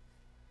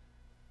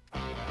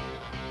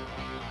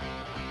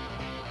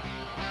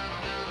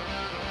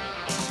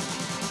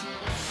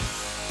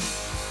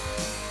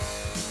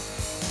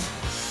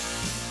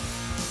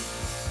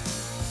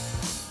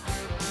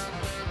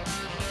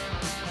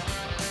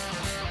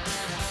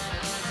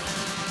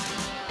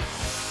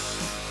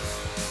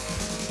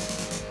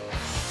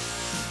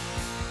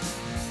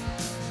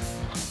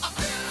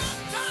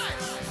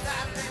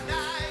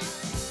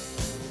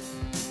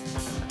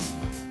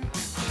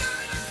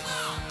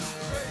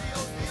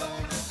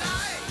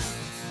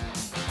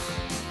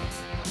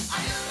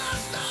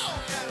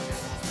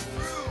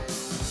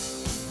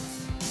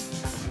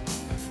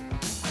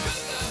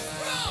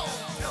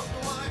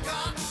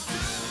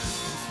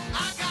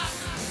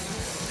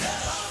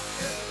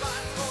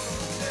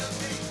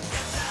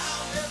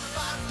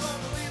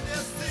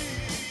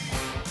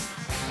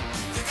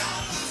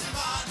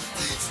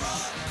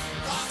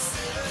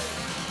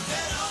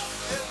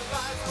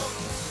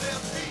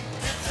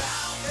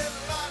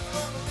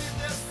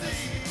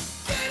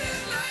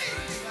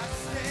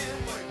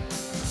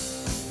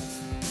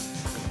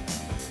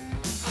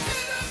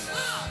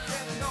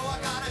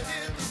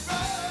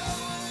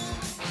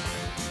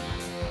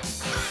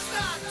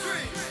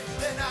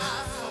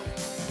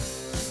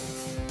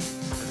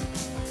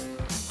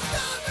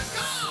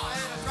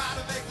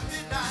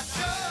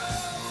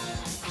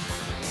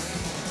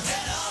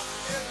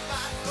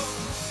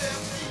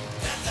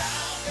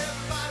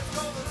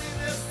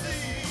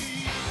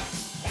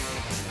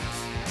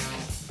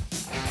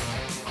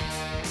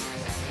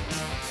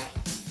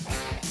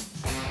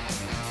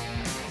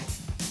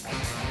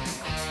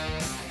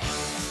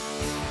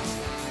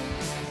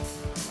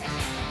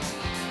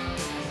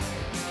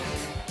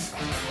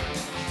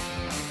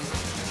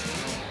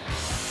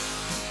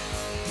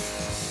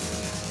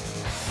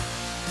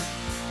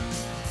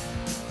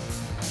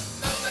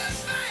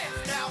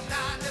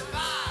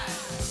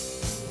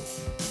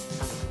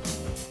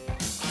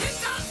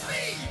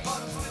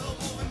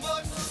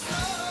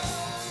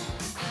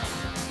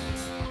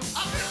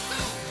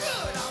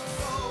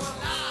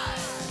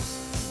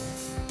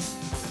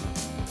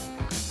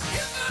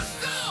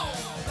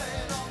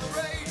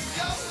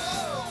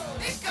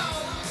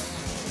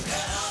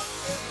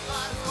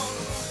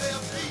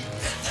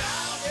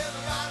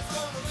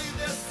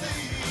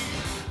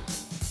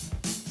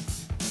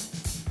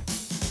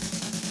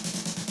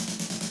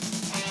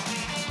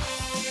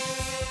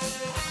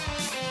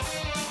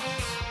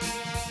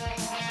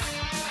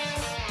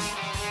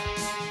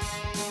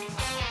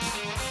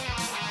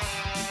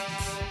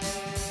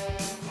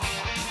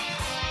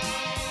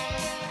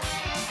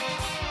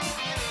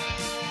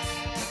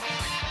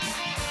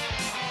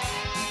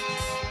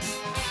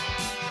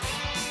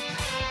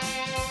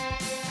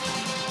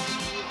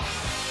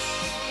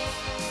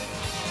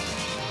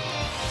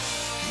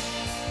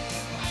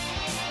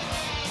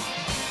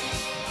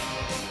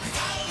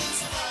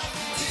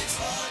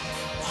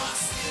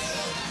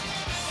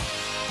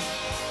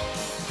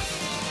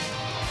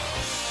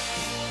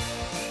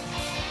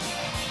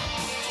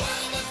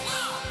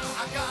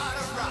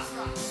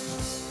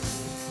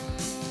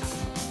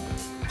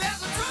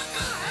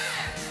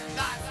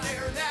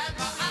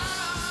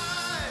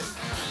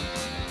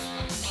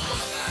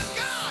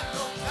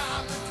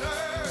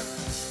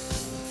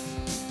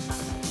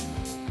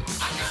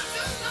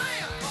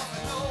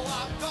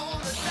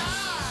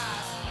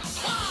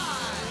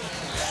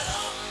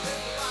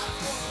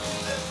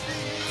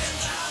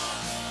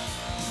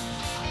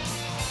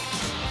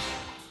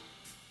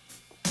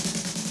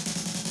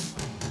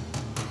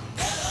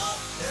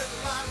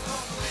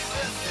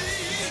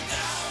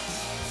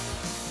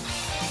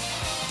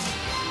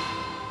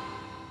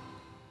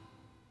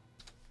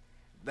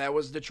 That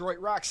was Detroit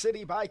Rock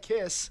City by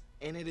Kiss,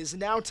 and it is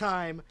now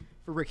time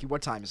for Ricky.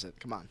 What time is it?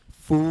 Come on.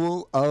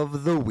 Fool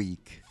of the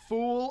Week.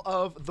 Fool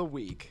of the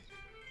Week.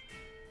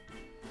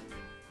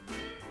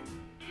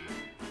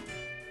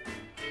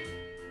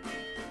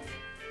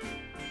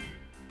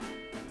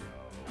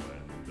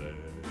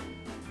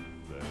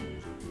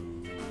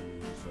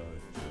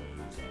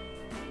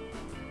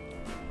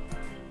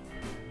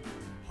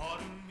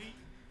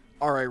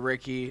 All right,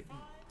 Ricky.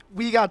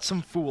 We got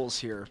some fools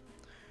here.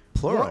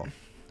 Plural. What?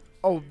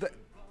 Oh,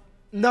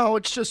 no,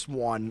 it's just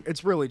one.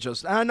 It's really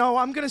just. No,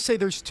 I'm gonna say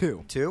there's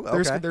two. Two?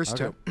 There's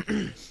Okay,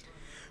 two.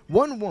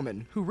 One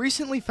woman who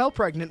recently fell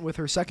pregnant with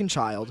her second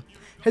child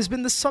has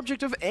been the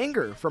subject of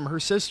anger from her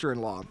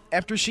sister-in-law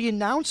after she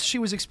announced she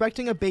was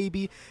expecting a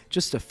baby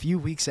just a few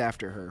weeks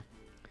after her.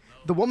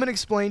 The woman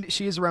explained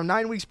she is around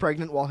 9 weeks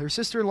pregnant while her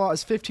sister-in-law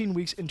is 15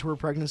 weeks into her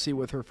pregnancy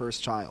with her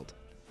first child.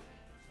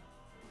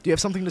 Do you have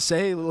something to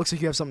say? It looks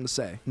like you have something to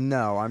say.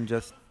 No, I'm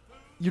just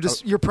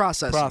You're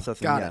processing.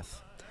 processing. Got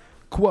Yes. it.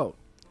 Quote,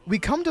 "We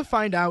come to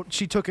find out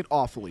she took it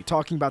awfully,"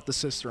 talking about the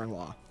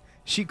sister-in-law.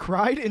 "She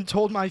cried and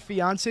told my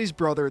fiance's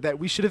brother that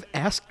we should have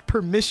asked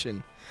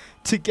permission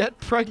to get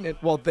pregnant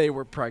while they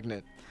were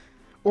pregnant.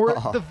 Or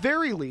at the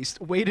very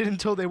least, waited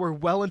until they were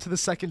well into the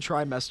second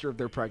trimester of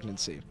their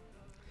pregnancy.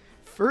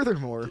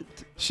 Furthermore,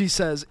 she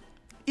says,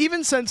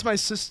 ever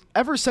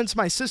since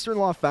my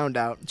sister-in-law found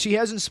out, she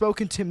hasn't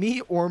spoken to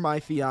me or my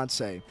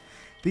fiance.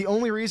 The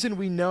only reason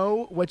we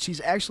know what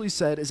she's actually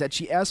said is that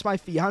she asked my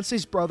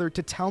fiance's brother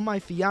to tell my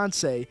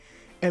fiance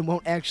and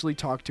won't actually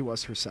talk to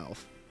us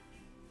herself."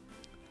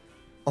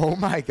 Oh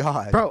my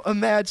God. Bro,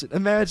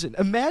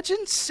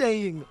 imagine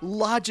saying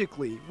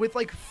logically with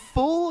like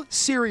full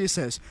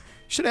seriousness,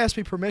 "Should ask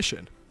me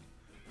permission."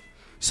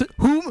 So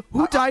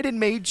who died and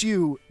made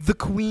you the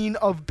queen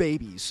of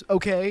babies?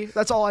 Okay,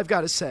 that's all I've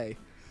got to say.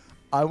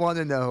 I want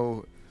to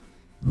know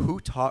who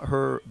taught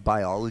her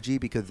biology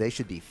because they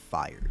should be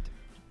fired.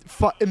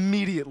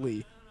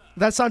 Immediately.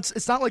 That sounds.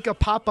 It's not like a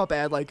pop-up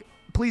ad. Like,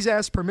 please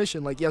ask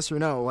permission. Like, yes or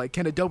no. Like,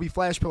 can Adobe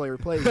Flash Player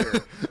play here?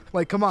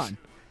 Like, come on.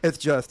 It's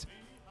just,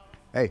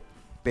 hey,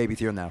 baby's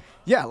here now.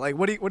 Yeah. Like,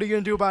 what are you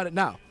gonna do about it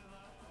now?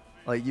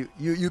 Like you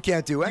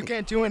can't do You anything.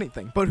 can't do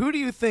anything. But who do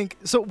you think?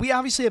 So we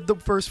obviously have the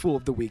first fool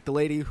of the week, the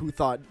lady who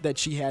thought that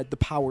she had the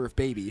power of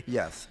baby.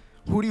 Yes.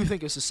 Who do you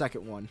think is the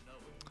second one?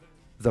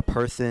 The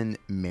person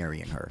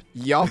marrying her.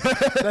 Yup.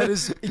 that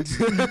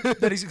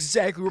is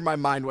exactly where my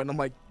mind went. I'm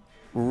like,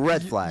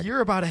 Red flag. You're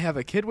about to have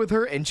a kid with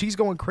her, and she's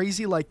going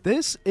crazy like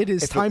this. It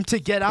is time to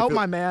get out,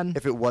 my man.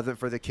 If it wasn't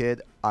for the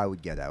kid, I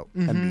would get out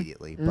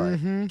immediately. But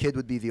kid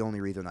would be the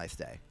only reason I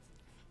stay.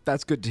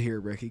 That's good to hear,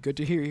 Ricky. Good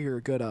to hear you're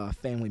a good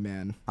family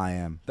man. I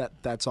am.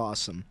 That's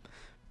awesome.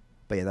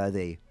 But yeah, that is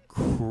a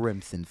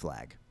crimson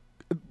flag.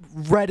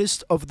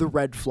 Reddest of the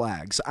red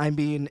flags. I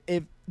mean,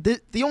 if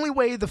the only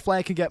way the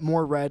flag could get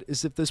more red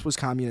is if this was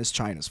communist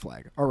China's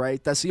flag. All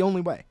right, that's the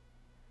only way.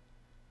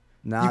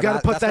 Nah, you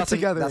got to put that got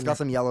together. That's got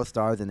some yellow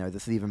stars in there.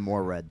 This is even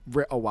more red.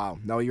 Oh wow,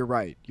 no, you're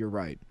right. You're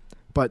right.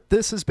 But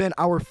this has been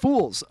our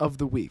fools of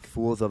the week.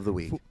 Fools of the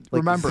week.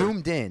 Remember,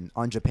 zoomed in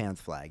on Japan's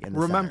flag. In the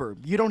remember,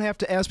 you don't have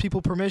to ask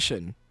people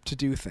permission to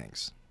do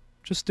things.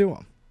 Just do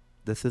them.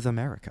 This is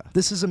America.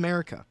 This is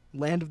America,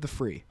 land of the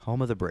free.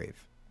 Home of the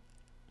brave.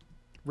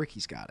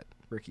 Ricky's got it.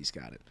 Ricky's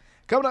got it.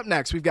 Coming up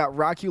next, we've got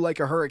 "Rock You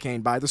Like a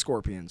Hurricane" by the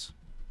Scorpions.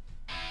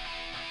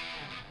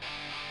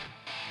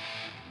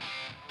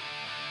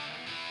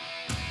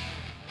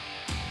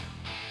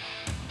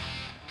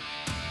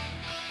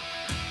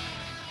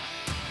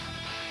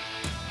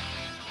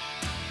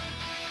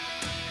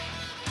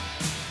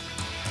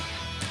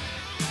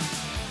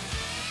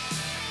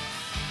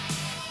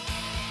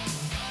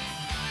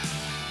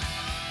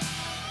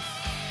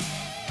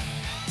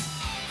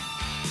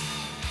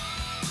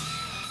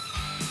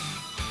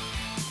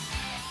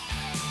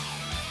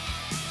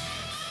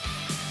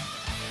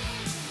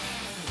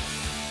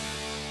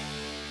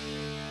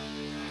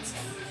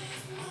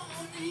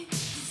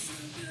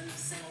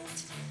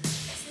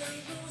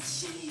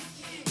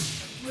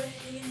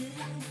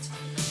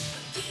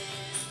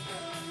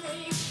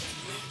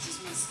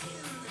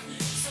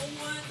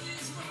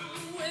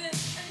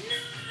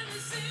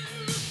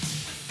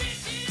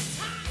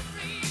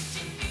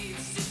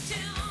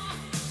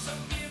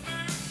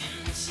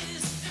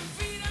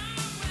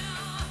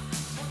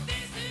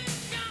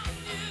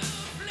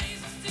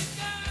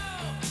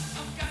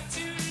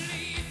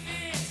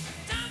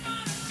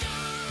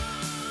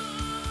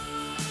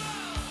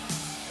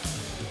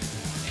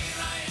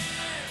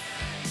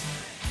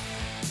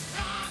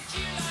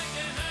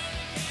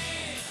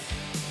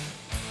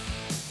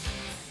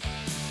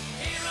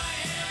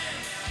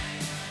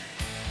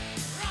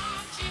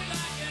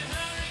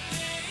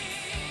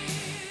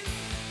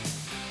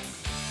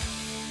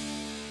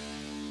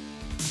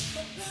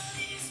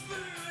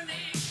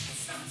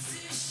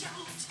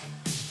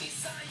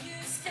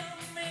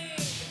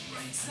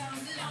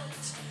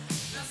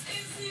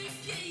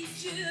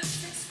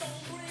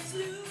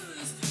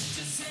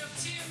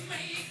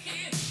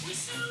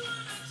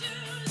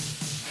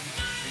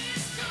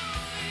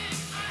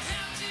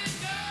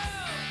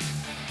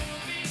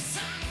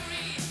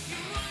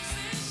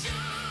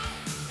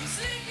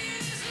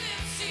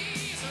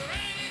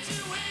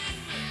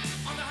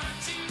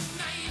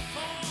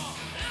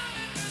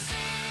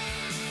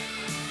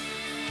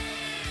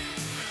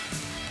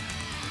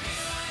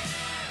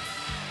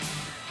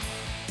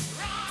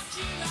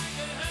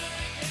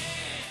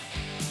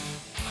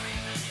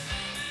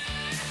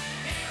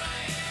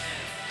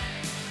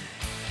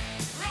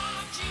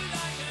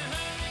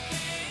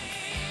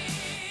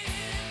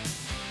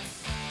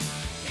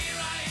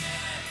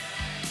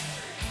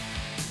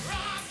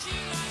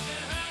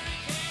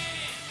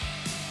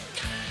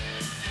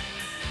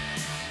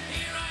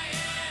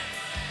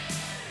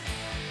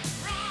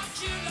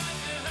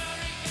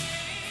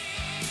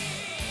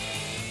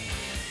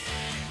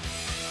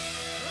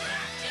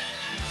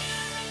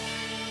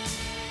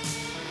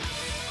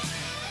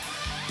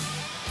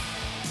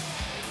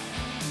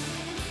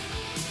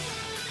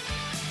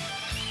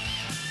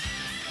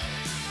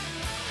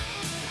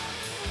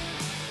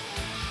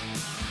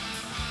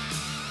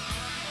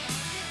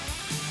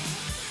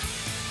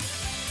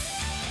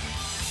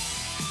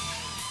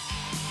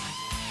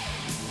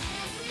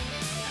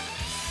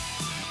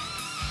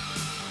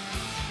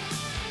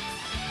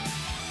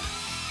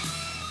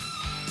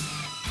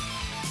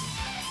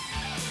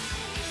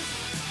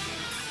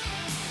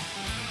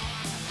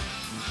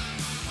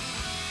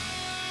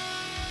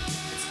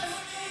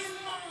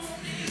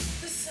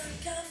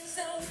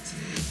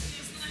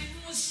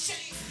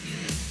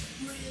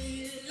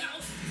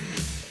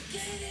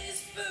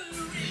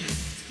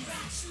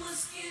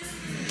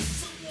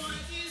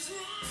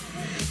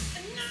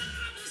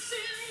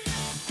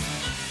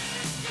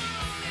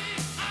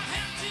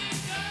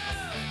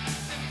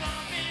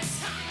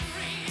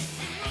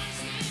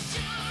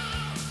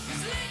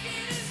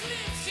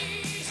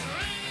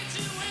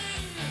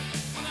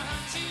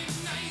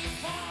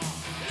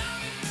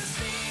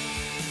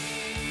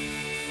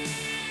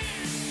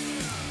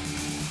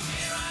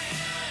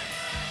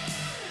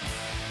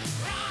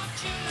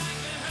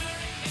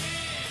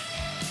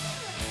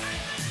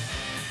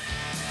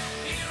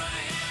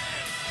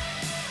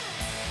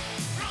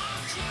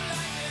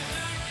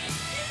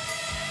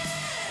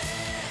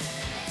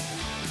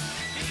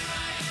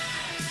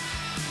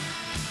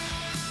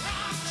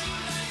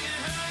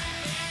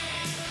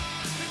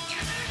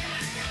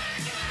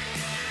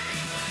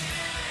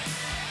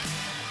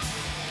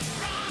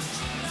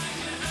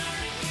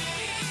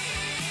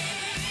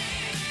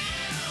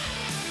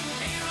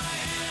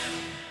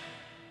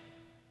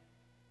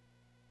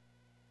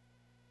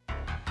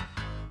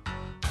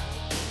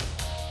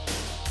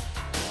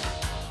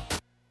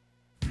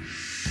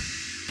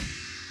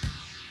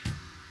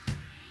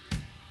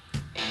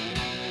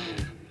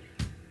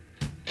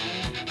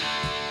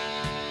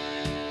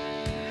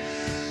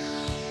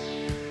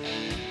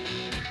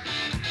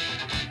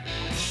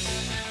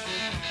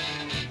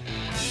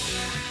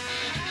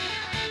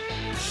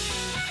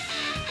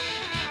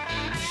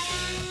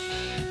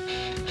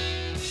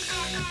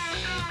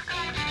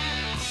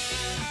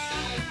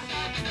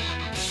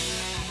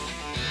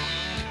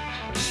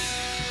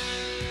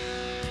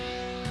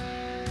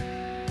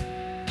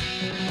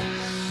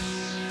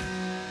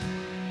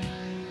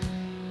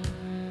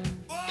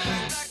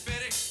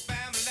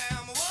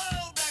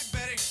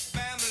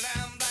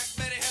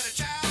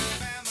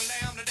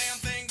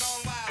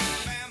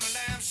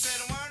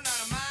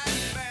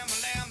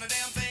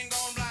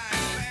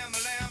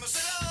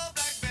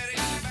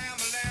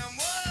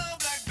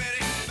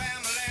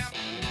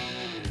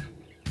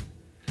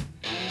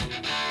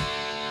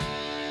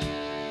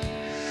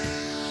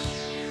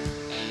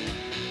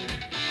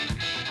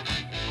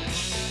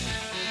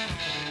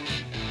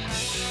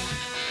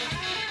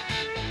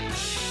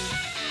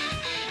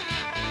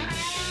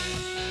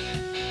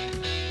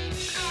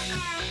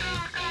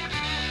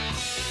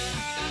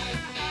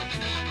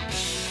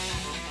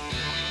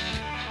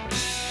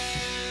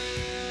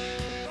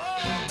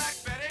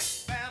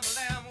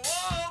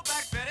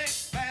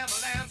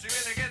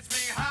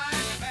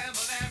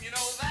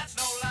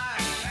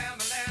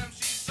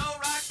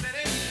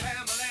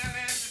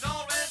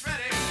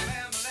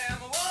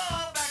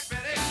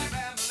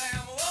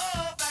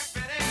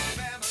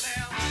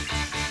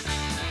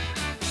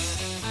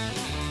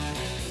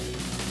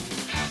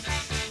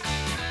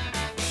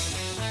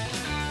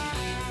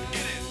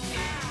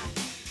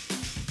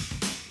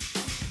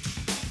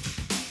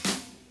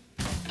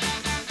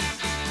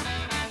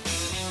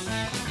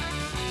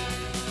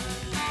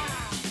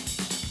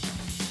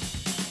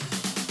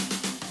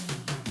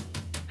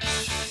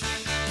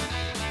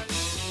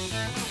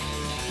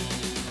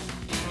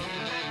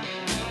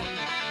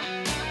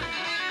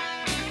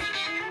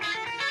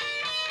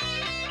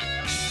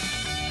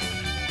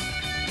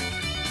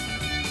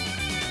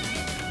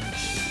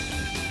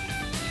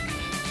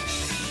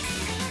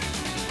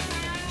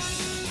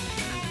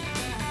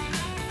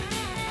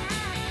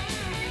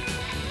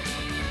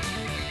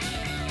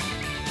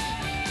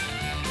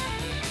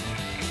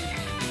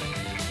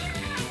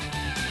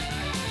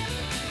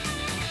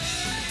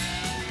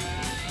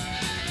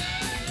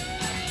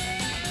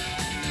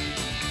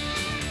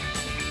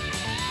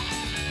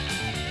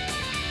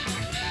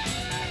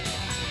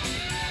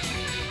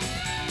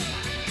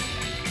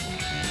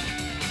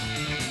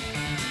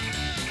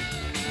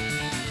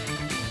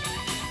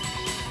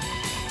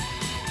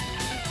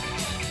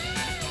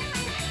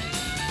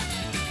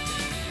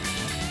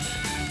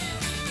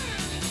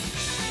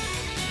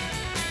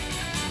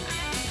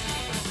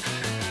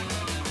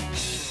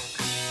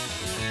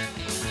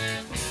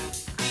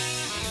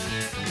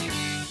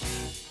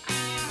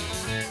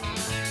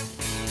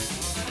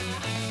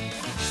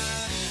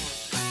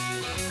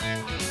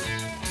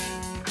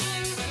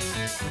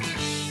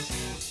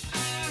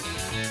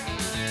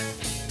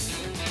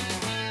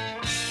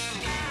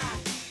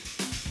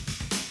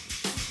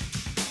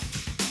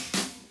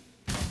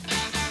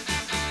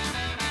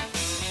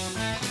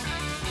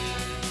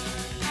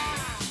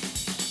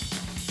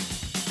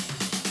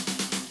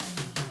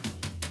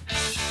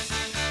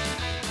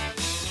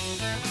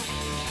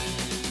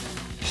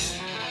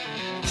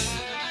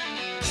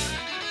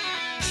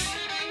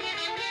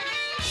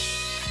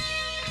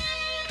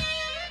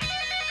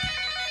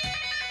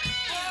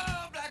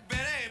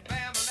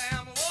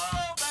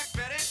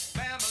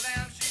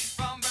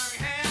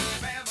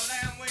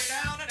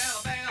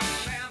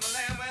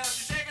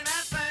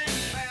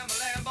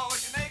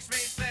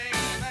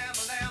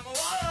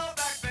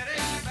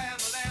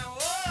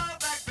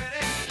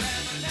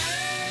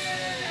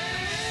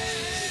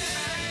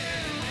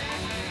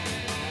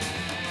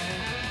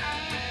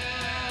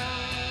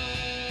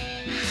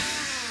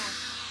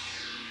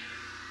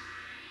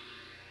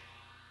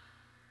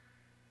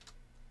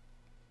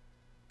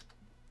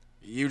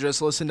 You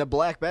just listened to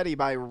Black Betty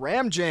by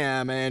Ram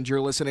Jam, and you're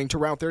listening to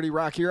Route 30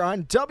 Rock here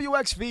on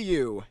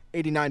WXVU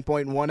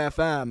 89.1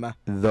 FM.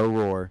 The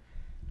Roar.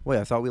 Wait,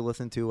 I thought we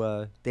listened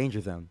to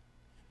Danger Zone.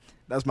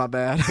 That's my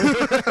bad.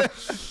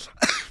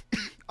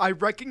 I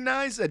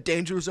recognize that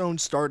Danger Zone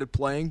started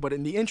playing, but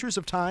in the interest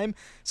of time,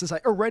 since I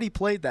already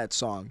played that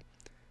song,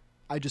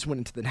 I just went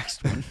into the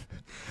next one.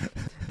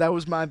 That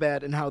was my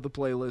bad in how the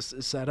playlist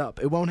is set up.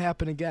 It won't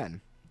happen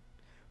again.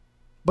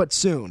 But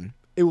soon,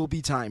 it will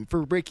be time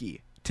for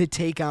Ricky to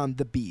take on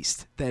the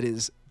beast that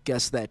is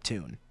Guess That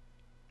Tune.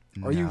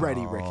 Are you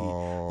ready, Ricky?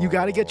 You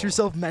got to get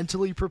yourself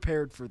mentally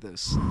prepared for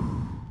this.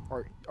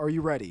 Are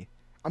you ready?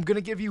 I'm going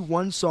to give you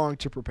one song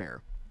to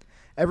prepare.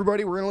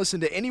 Everybody, we're going to listen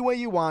to Any Way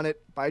You Want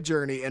It by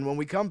Journey, and when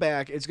we come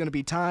back, it's going to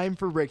be time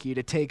for Ricky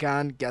to take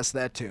on Guess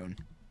That Tune.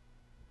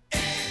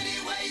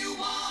 Any way you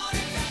want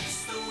it,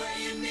 that's the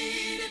way you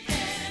need it.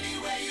 Any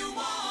way you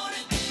want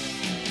it.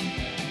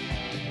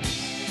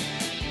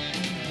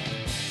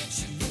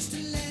 She loves to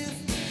laugh,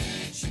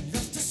 she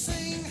loves to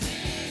sing,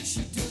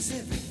 she does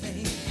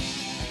everything.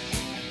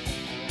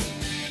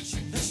 She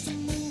loves to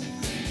move,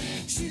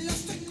 she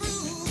loves to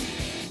groove,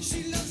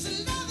 she loves a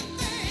lot of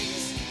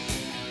things.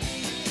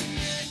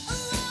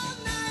 All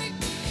night,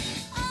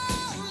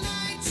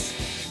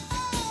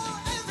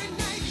 oh, every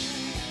night.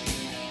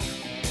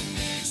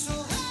 So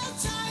hold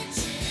tight,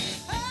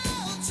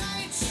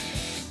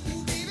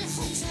 ooh baby,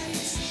 hold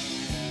tight.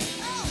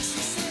 Oh, she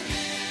said,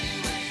 any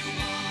way you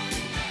want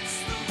it, that's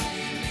the way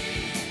you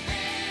need it.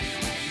 Any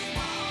way you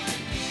want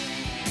it.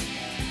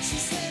 She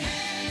said,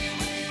 any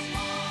way you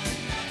want it,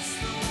 that's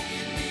the way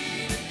you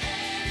need it.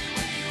 Any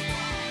way you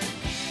want it.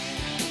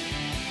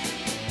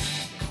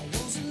 I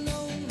was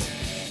alone,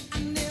 I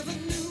never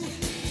knew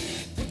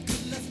what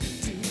good love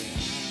could do.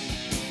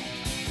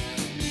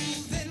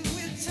 Then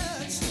we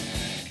touched,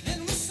 then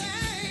we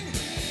sang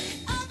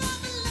about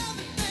the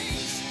loving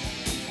things.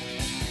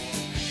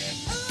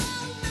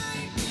 All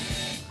night,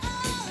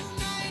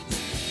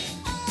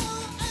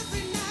 oh,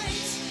 every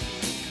night.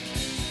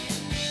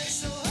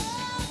 So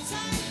hold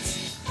tight,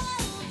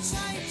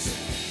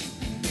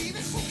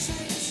 baby, hold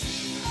tight.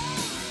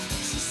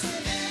 She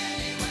said,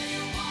 any way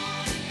you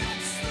want it,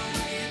 that's the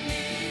way you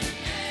need it.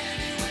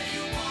 Any way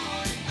you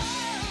want it.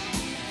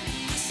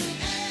 I said,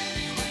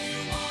 any way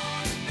you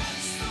want it,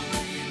 that's the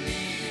way you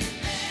need it.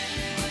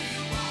 Any way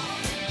you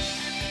want it.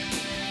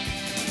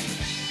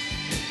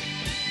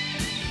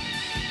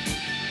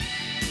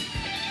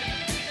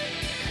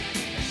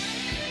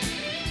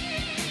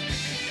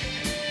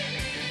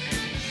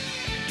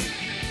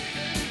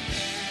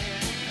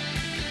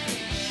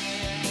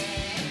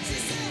 She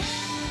said,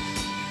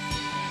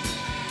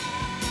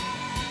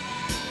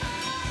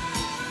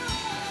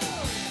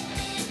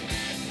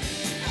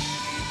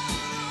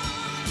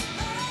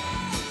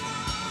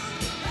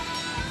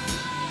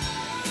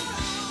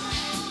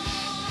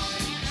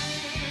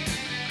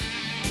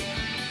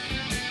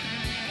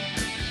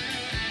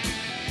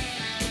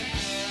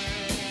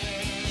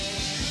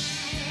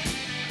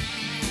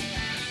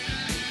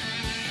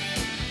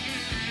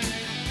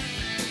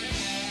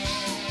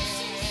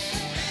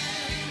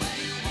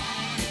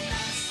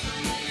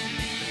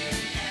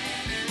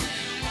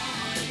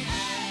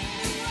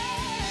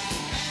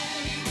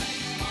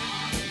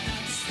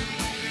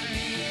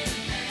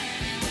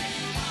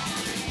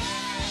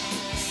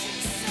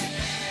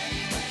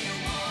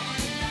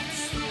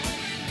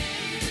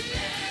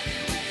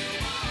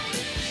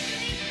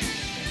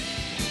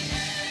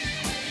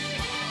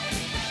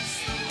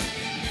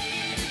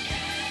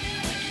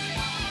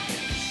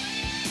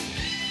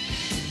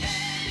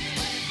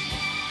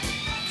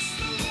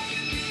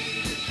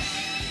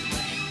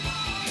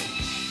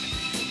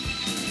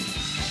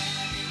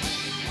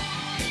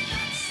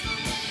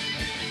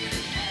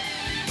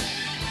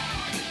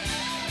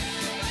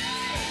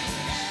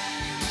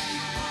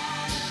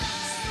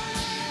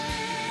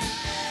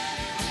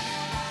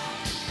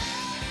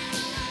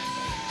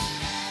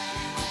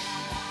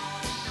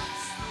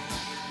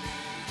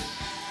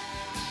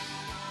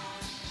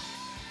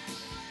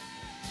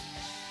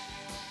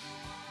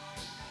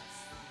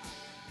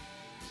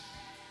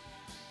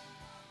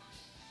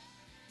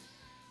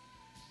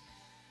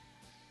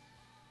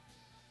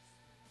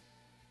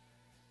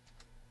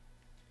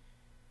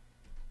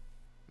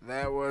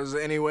 That was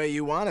Any Way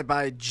You Want It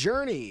by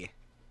Journey.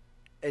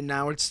 And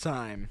now it's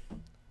time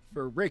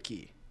for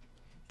Ricky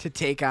to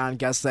take on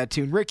Guess That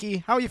Tune.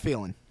 Ricky, how are you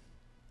feeling?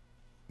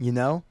 You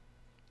know,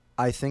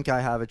 I think I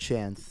have a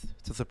chance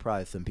to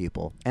surprise some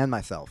people and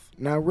myself.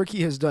 Now,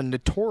 Ricky has done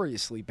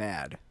notoriously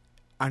bad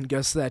on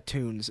Guess That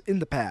Tunes in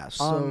the past.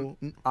 So,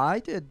 I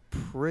did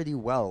pretty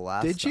well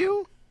last did time.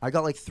 you? I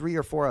got like 3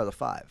 or 4 out of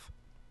 5.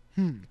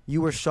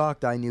 You were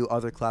shocked I knew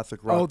other classic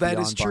rock. Oh, that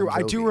beyond is true. Bon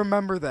I do Jovi.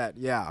 remember that.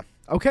 Yeah.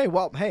 Okay,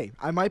 well, hey,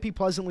 I might be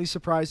pleasantly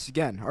surprised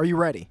again. Are you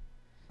ready?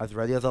 As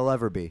ready as I'll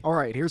ever be. All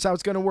right, here's how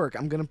it's going to work.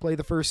 I'm going to play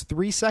the first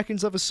 3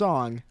 seconds of a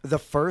song. The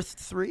first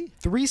 3?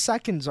 3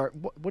 seconds are...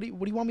 What do you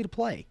want me to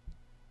play?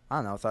 I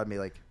don't know. So I'd be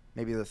like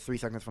maybe the 3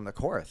 seconds from the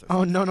chorus. Or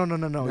Oh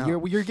something.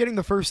 no! You're getting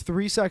the first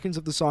 3 seconds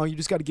of the song. You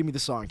just got to give me the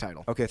song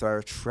title. Okay, so I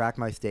retract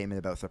my statement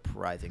about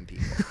surprising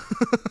people.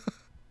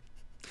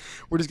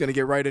 We're just gonna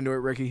get right into it,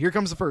 Ricky. Here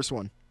comes the first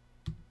one.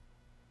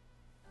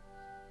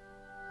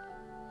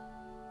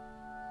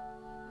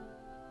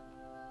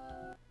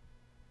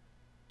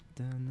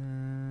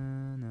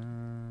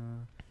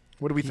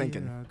 What are we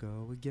thinking? Here I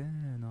go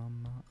again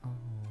on my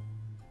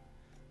own.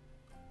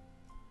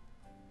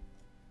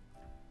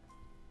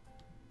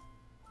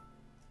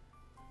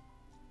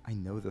 I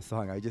know the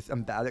song.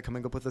 I'm bad at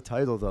coming up with the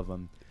titles of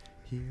them.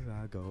 Here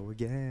I go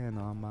again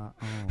on my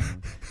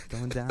own,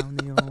 going down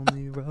the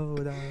only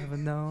road I've ever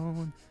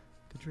known.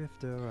 The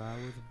drifter I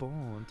was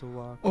born to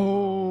walk. Oh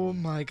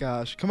alone. my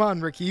gosh! Come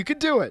on, Ricky. You could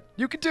do it.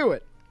 You could do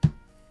it.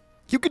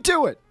 You could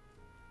do it.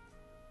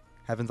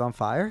 Heaven's on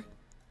Fire?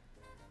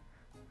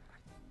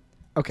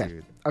 Okay.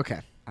 Dude, Okay.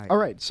 I- All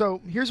right. So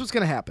here's what's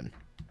gonna happen.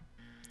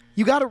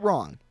 You got it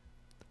wrong,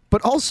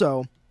 but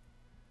also,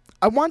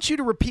 I want you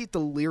to repeat the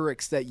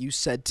lyrics that you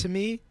said to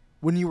me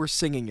when you were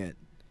singing it.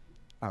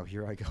 Oh,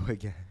 here I go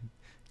again.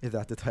 Is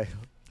that the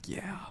title?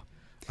 Yeah.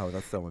 Oh,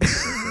 that's so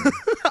embarrassing.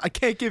 I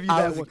can't give you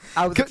I that was- one.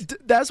 I was ex-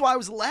 That's why I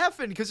was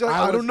laughing because you're like,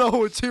 I I don't was-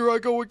 know. It's Here I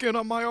Go Again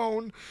on my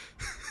own.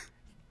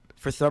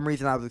 For some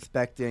reason, I was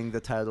expecting the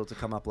title to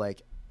come up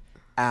like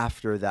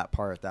after that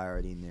part that I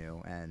already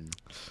knew, and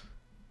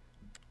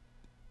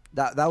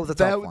that was a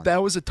tough one.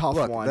 That was a tough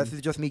Look, one. this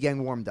is just me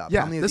getting warmed up.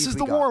 Yeah, How many of this these is we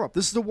the got? warm up.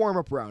 This is the warm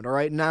up round. All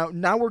right,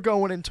 now we're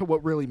going into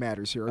what really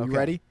matters here. Are you Okay.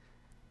 ready?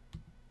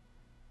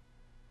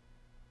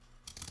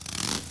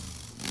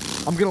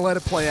 I'm gonna let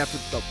it play after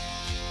the.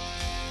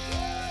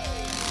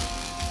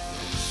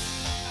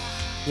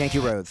 Yankee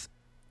Rose,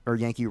 or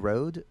Yankee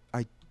Road?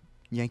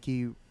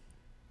 Yankee.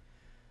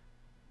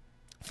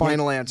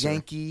 Final answer.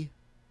 Yankee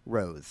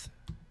Rose.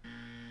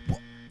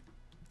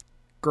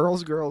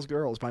 Girls, Girls,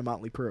 Girls by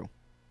Motley Crue.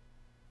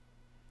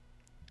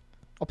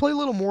 I'll play a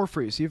little more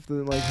for you. See if the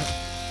like.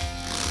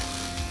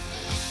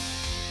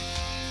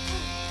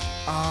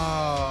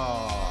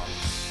 Oh.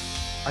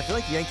 I feel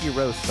like Yankee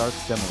Rose starts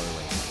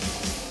similarly.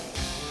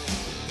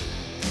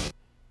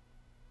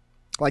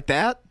 Like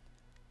that?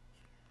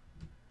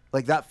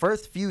 Like that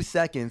first few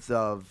seconds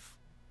of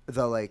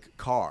the like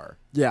car,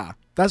 Yeah.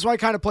 That's why I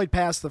kind of played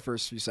past the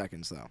first few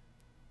seconds, though.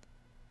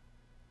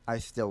 I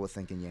still was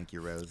thinking Yankee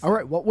Rose. All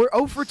right. Well, we're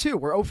 0 for 2.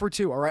 We're 0 for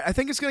 2. All right. I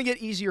think it's going to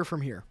get easier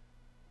from here.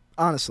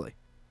 Honestly.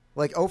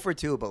 Like 0 for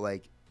 2, but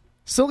like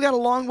Still got a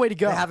long way to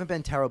go. they haven't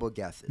been terrible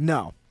guesses.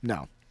 No.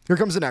 Here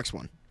comes the next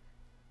one.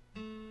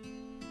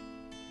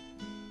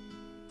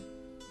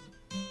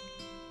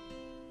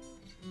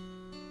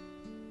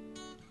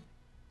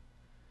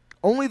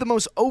 Only the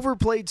most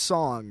overplayed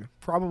song,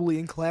 probably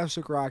in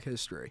classic rock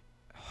history.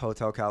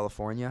 Hotel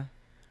California.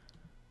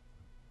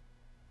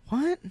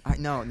 What?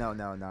 No. I'm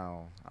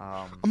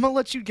going to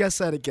let you guess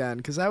that again,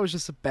 because that was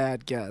just a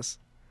bad guess.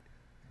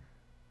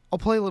 I'll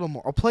play a little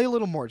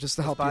more just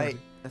to help you.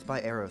 That's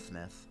by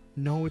Aerosmith.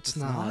 No, it's It's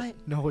not. not?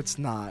 No, it's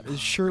not. It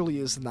surely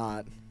is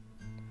not.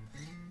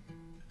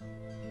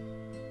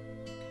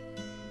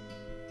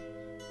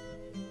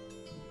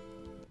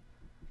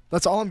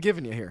 That's all I'm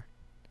giving you here.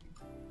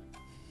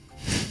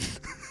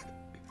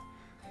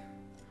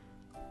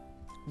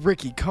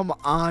 Ricky, come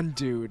on,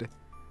 dude.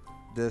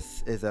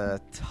 This is a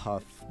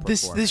tough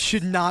This performance.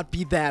 should not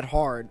be that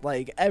hard.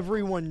 Like,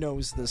 everyone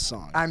knows this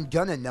song. I'm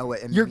gonna know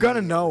it. You're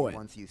gonna know immediately it.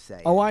 once you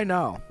say. Oh, it. I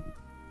know.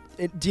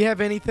 Do you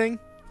have anything?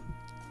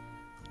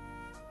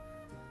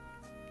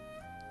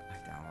 I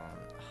don't.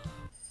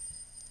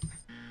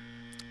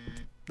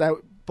 That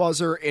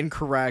buzzer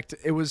incorrect.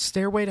 It was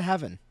Stairway to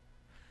Heaven.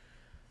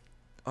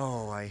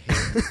 Oh, I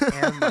hate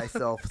and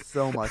myself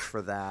so much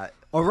for that.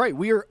 All right,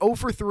 we are 0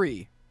 for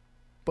 3.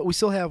 But we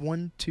still have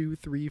 1, 2,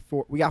 3,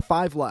 4. We got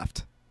 5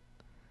 left.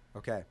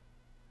 Okay.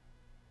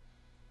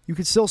 You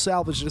can still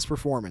salvage this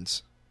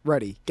performance.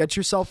 Ready. Get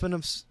yourself in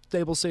a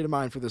stable state of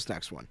mind for this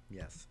next one.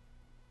 Yes.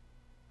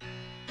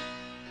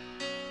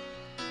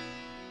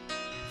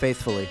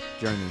 Faithfully,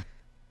 Journey.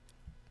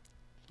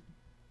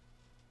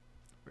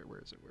 Wait, where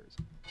is it?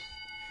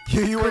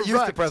 You were used to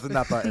Correct. pressing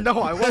that button.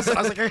 No, I wasn't.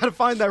 I was like, I gotta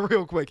find that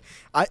real quick.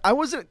 I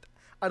wasn't.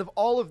 Out of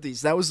all of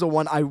these, that was the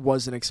one I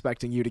wasn't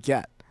expecting you to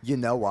get. You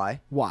know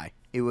why? Why?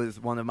 It was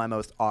one of my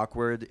most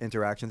awkward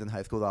interactions in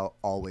high school that I'll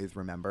always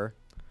remember.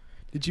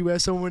 Did you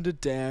ask someone to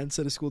dance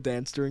at a school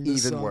dance during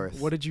this Even song? worse.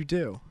 What did you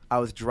do? I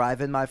was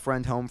driving my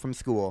friend home from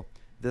school.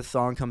 This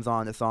song comes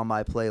on. It's on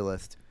my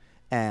playlist.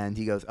 And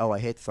he goes, oh, I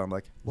hate the song. I'm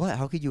like, what?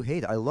 How could you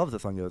hate it? I love the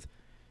song. He goes,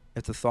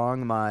 it's a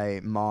song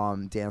my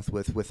mom danced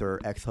with her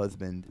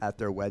ex-husband at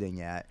their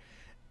wedding at.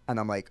 And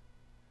I'm like,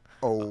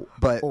 oh,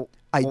 but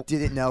I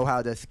didn't know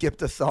how to skip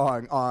the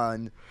song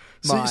on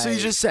my... So you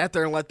just sat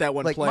there and let that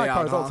one like play my out,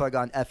 car's huh? also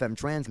got an FM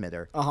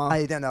transmitter. Uh-huh. I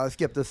didn't know how to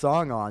skip the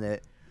song on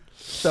it.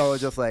 So it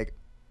was just like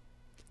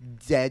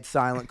dead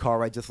silent car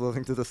ride just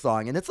listening to the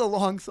song. And it's a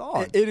long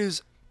song. It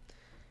is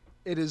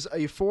a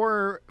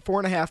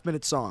 4.5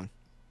 minute song.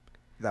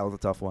 That was a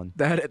tough one.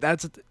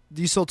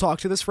 Do you still talk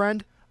to this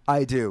friend?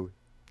 I do.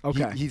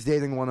 Okay. He's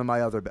dating one of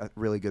my other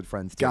really good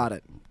friends, too. Got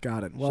it.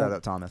 Well, Shout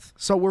out Thomas.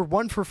 So we're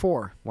 1 for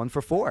 4. 1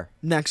 for 4.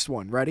 Next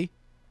one. Ready?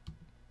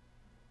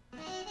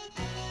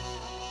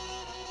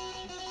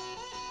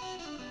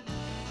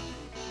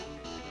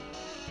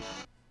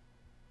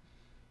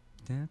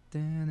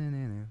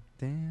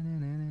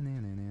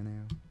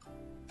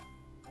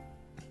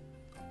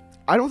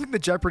 I don't think the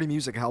Jeopardy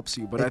music helps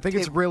you, but I think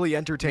it's really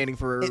entertaining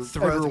for It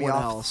throws everyone me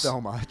off else.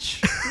 so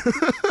much.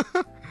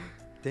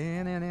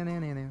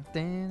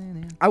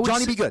 I would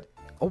Johnny say- Be Good.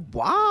 Oh,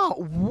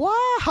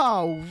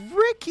 wow,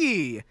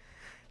 Ricky,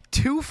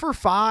 2 for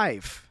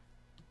 5.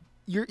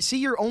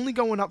 You're only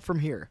going up from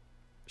here.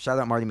 Shout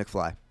out Marty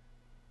McFly.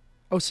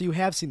 Oh, so you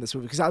have seen this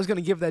movie? Because I was going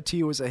to give that to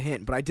you as a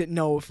hint, but I didn't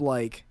know if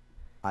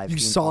I've you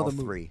seen saw all the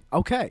movie. 3.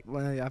 Okay,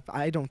 well,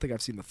 I don't think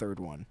I've seen the third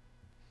one.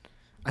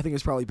 I think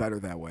it's probably better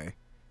that way,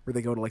 where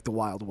they go to the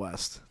Wild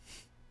West.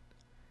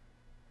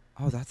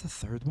 Oh, that's the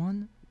third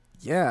one?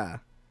 Yeah.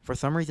 For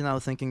some reason, I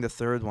was thinking the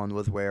third one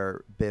was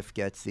where Biff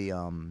gets the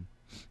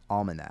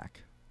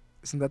almanac.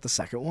 Isn't that the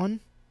second one?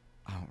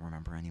 I don't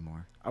remember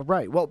anymore. All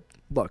right. Well,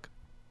 look.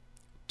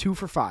 2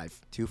 for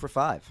 5. 2 for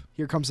 5.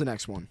 Here comes the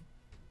next one.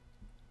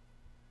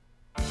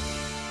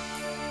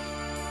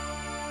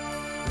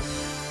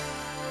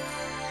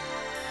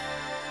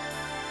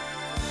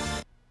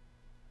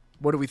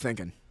 What are we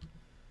thinking?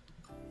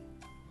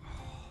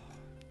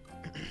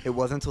 It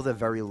wasn't until the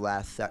very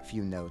last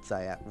few notes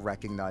I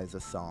recognized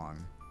the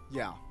song.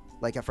 Yeah.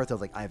 Like, at first I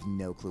was like, I have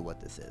no clue what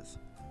this is.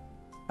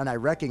 And I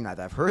recognize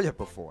I've heard it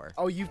before.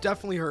 Oh, you've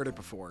definitely heard it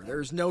before.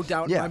 There's no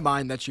doubt in Yeah. my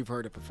mind that you've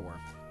heard it before.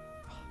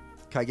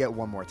 Can I get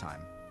one more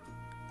time?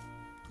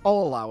 I'll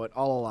allow it.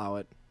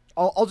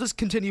 I'll just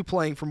continue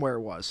playing from where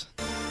it was.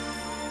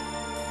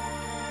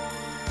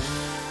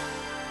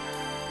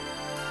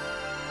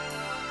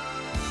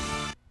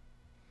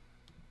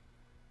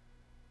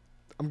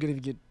 I'm gonna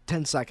give you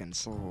 10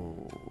 seconds.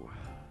 Oh.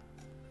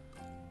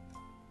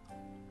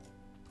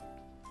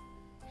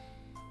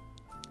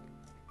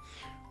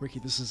 Ricky,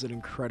 this is an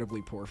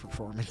incredibly poor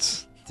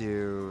performance.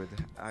 Dude,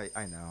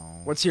 I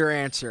know. What's your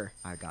answer?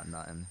 I got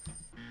nothing.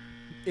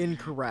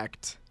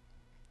 Incorrect.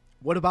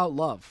 What about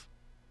love?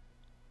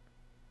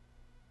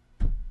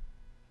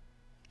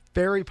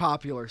 Very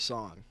popular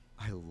song.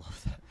 I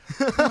love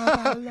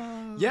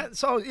that. Yeah,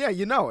 so yeah,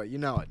 you know it.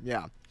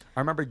 Yeah. I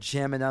remember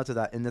jamming out to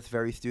that in this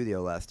very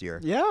studio last year.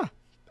 Yeah.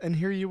 And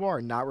here you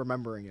are, not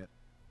remembering it.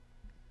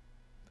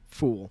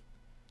 Fool.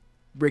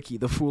 Ricky,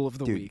 the fool of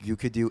the Dude, week. you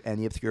could do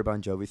any obscure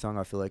Bon Jovi song.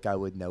 I feel like I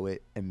would know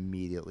it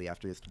immediately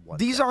after just one.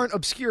 These second. aren't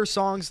obscure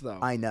songs, though.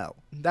 I know.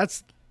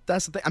 That's the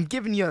thing. I'm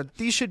giving you.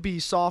 These should be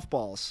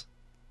softballs.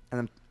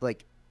 And I'm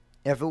like,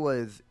 if it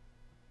was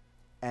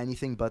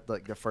anything but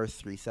like the first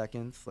 3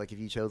 seconds, like if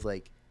you chose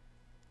like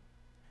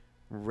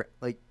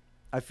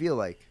I feel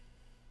like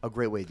a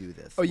great way to do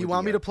this. Oh, you would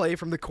want be me to play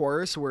from the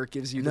chorus where it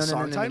gives you the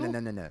song title?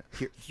 No.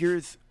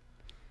 Here's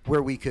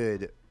where we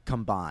could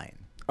combine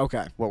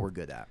Okay. what we're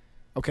good at.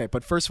 Okay,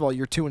 but first of all,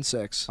 you're 2 and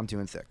 6. I'm 2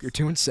 and 6. You're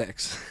 2 and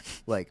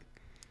 6. Like,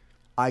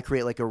 I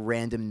create like a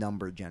random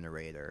number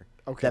generator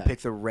Okay. that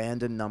picks a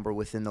random number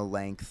within the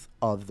length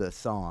of the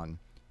song,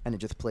 and it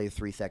just plays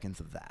 3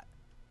 seconds of that.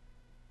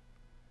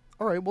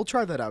 All right, we'll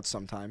try that out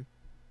sometime.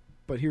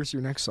 But here's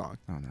your next song.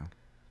 Oh no,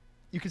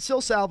 You can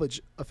still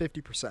salvage a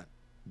 50%.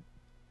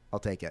 I'll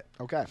take it.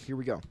 Okay, here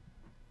we go.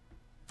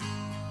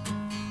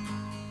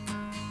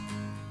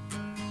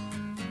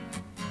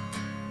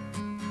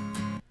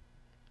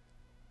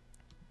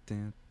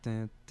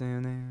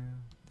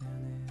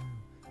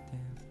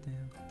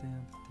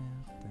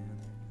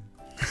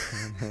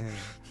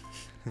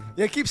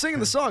 Yeah, keep singing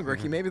the song,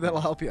 Ricky. Maybe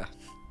that'll help you.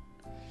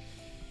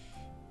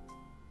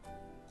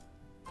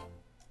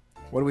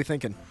 What are we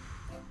thinking?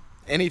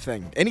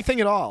 Anything.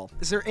 Anything at all.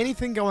 Is there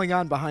anything going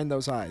on behind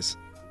those eyes?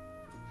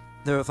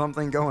 There's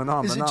something going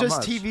on, Is but it not just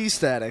much. TV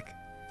static?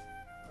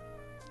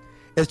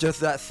 It's just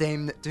that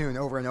same tune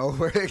over and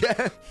over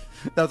again.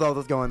 That's all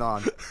that's going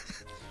on.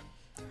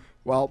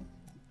 Well,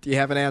 do you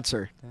have an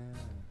answer?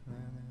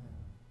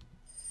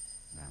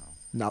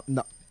 No.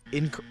 No.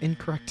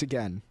 Incorrect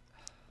again.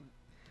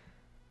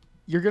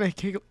 You're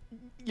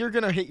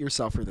gonna hit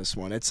yourself for this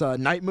one. It's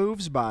Night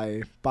Moves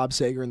by Bob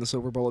Sager and the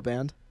Silver Bullet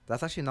Band.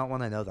 That's actually not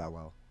one I know that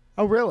well.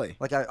 Oh, really?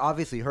 Like, I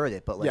obviously heard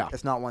it, but like Yeah.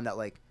 it's not one that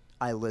like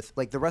I listen.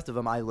 Like the rest of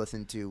them, I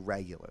listen to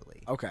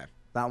regularly. Okay.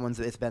 That one's.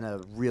 It's been a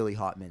really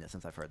hot minute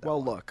since I've heard that.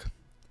 Well, one. look.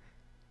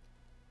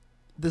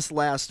 This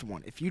last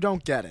one, if you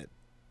don't get it,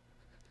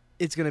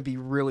 it's gonna be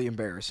really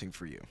embarrassing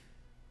for you.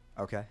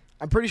 Okay.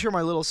 I'm pretty sure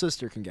my little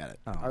sister can get it.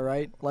 Oh. All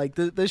right? Like,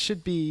 this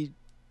should be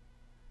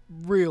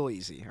real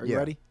easy. Are you Yeah.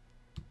 ready?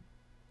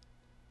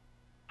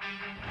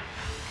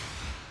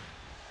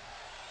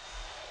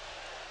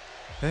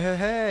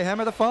 Hey,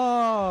 Hammer the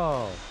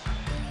Fall!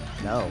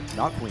 No,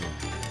 not Queen.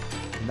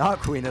 Not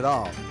Queen at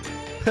all.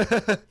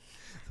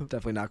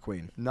 Definitely not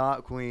Queen.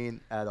 Not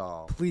Queen at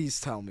all. Please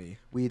tell me.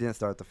 We didn't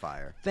start the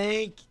fire.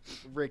 Thank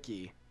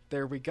Ricky.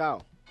 There we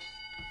go.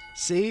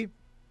 See?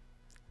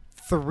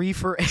 3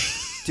 for 8.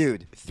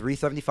 Dude,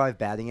 375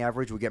 batting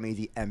average would get me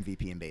the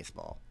MVP in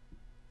baseball.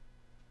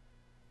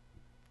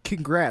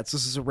 congrats.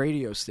 This is a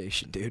radio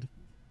station, dude.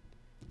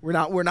 We're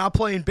not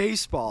playing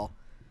baseball.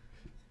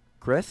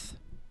 Chris,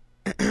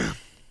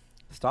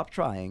 stop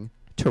trying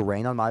to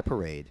rain on my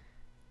parade.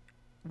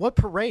 What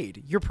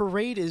parade? Your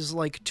parade is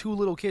like two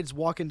little kids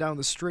walking down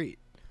the street.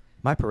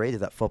 My parade is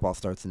that football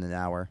starts in an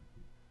hour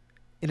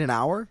In an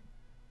hour?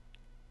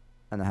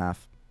 and a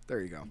half.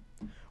 There you go.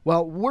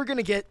 Well, we're going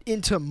to get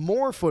into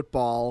more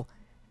football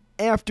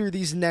after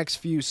these next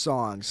few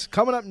songs.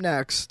 Coming up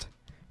next,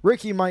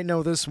 Ricky might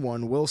know this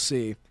one. We'll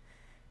see.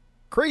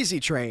 Crazy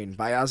Train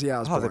by Ozzy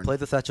Oh, Osbourne. they play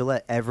this at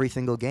Gillette every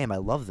single game. I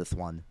love this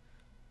one.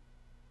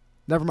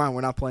 Never mind,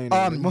 we're not playing it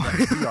anymore.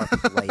 We are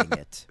playing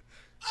it.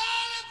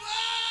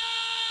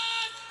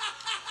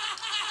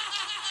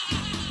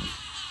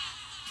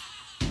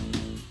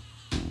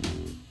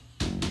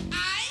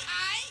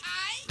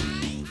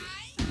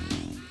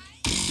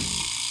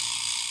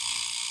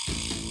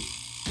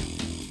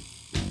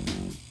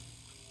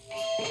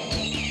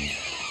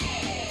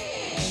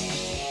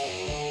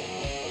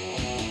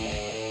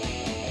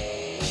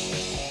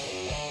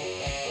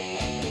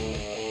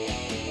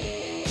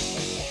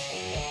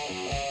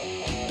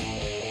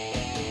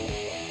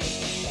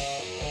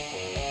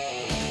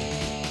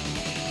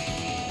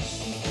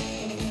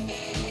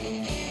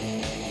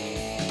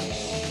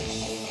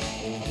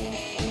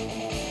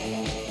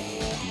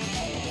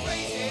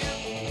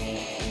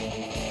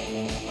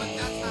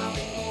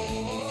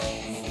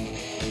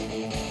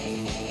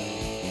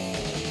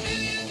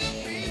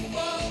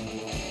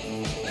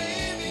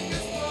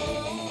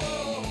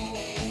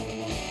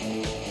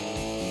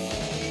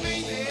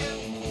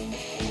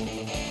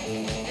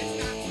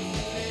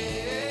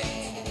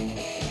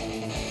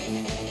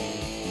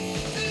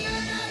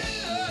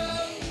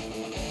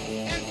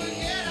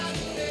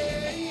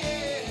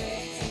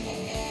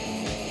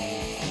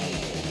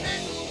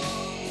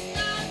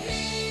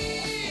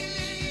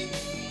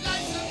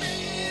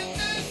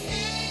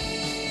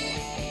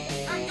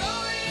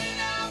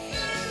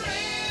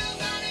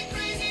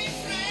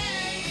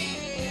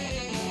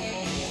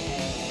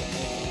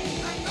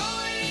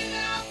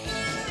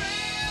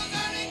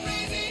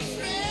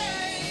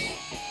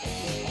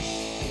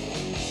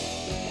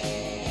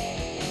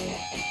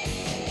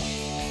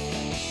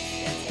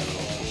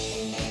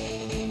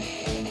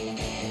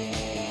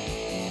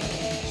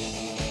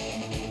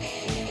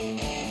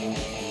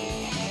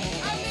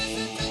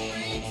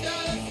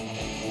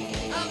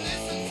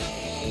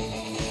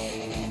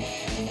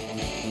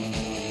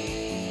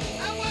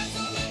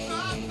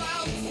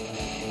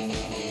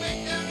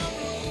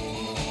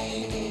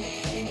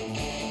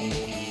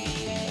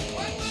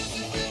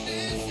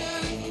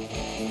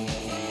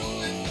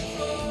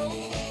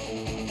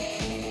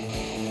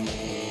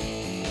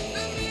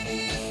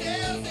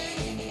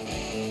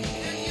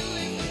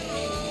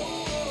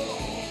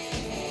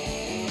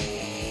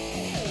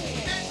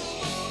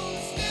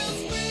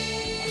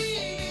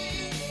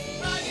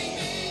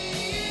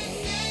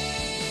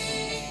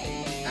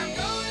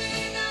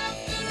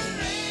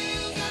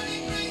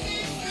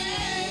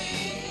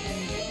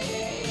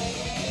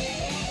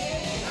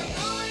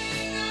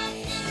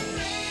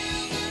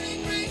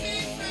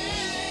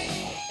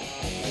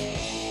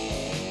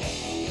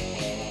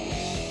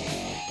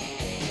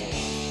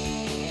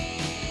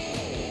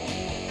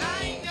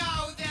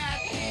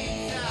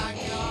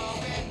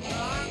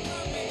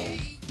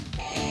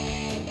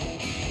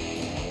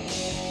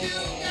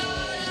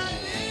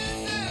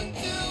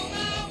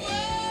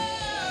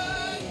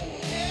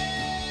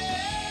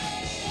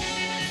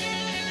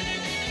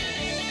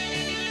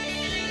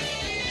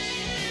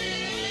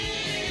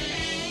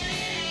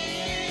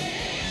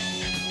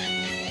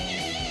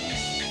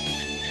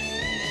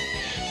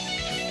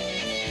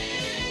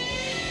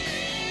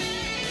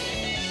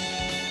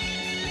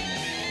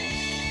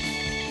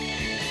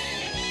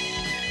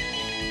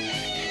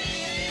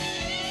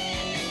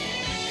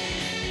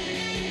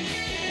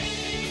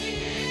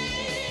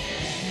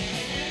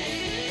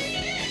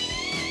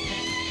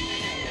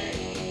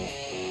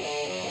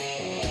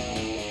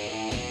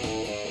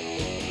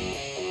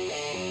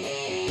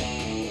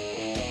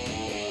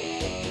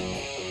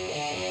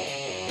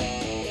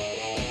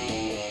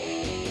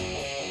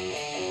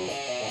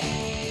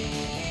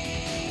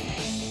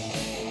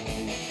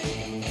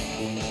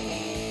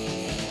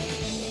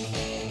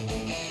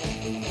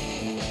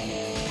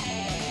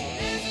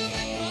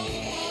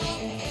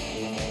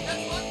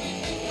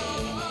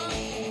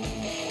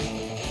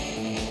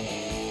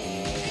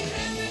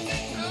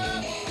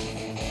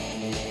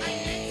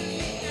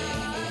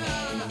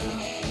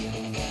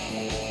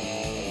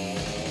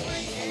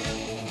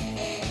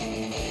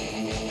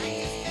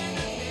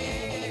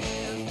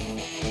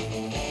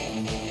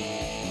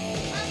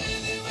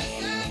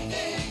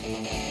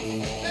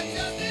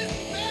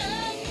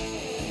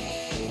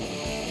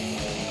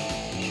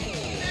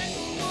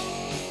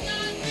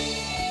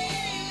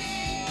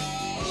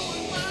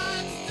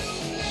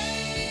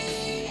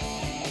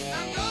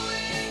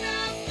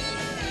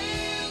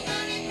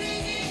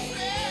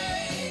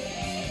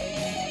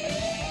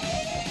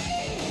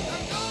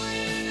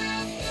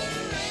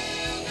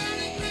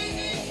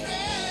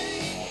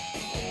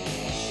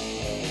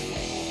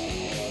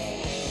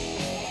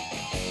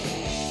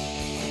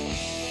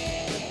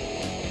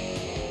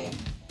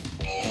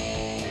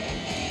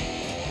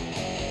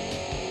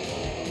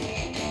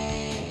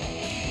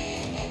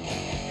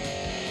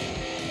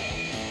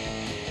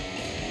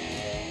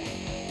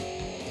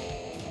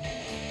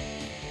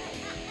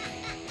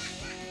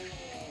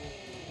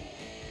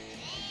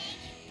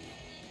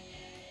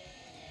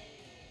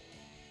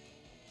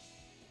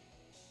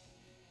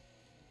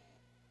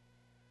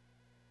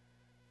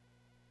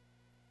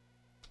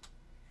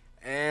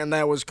 And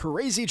that was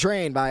Crazy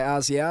Train by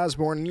Ozzy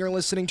Osbourne, and you're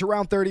listening to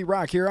Round 30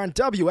 Rock here on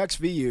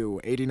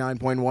WXVU 89.1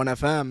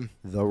 FM.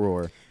 The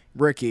Roar.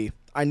 Ricky,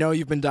 I know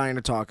you've been dying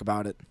to talk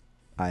about it,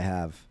 I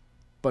have.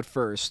 but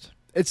first,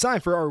 it's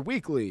time for our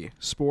weekly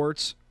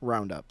sports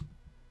roundup.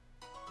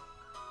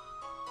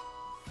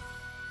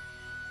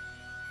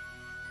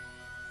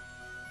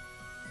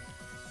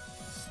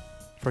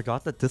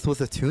 Forgot that this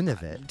was a tune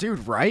of it.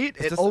 Dude, right?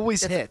 It's It just-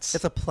 always it's- hits.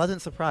 It's a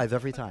pleasant surprise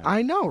every time.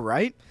 I know,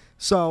 right?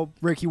 So,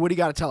 Ricky, what do you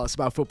got to tell us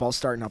about football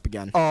starting up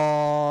again?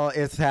 Oh,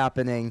 it's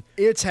happening.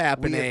 It's We have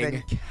happening.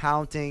 been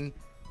counting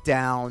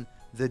down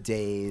the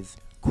days.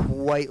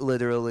 Quite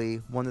literally,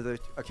 one of the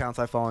accounts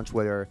I follow on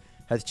Twitter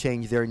has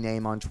changed their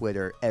name on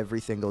Twitter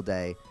every single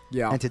day.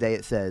 Yeah. And today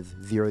it says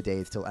 0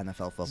 days till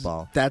NFL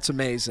football. That's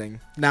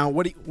amazing. Now,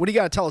 what do you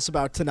got to tell us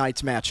about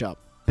tonight's matchup?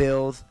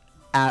 Bills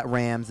at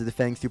Rams, the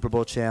defending Super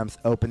Bowl champs,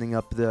 opening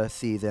up the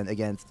season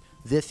against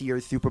this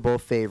year's Super Bowl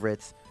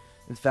favorites.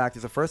 In fact,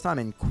 it's the first time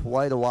in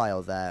quite a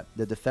while that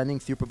the defending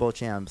Super Bowl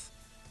champs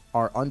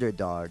are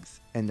underdogs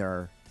in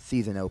their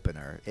season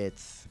opener.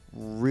 It's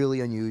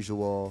really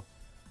unusual.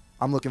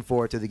 I'm looking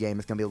forward to the game.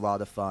 It's going to be a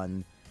lot of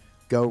fun.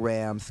 Go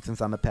Rams, since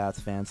I'm a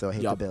Pats fan, so I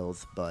hate Yup. the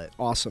Bills, but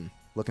Awesome.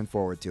 looking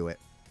forward to it.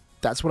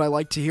 That's what I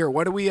like to hear.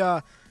 What are we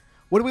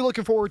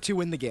looking forward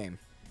to in the game?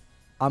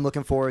 I'm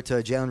looking forward to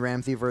Jalen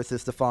Ramsey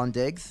versus Stephon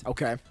Diggs.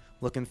 Okay.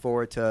 Looking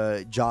forward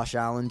to Josh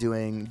Allen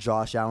doing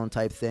Josh Allen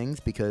type things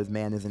because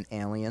man is an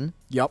alien.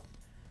 Yep.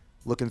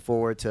 Looking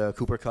forward to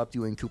Cooper Kupp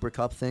doing Cooper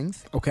Kupp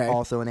things. Okay.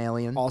 Also an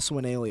alien. Also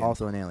an alien.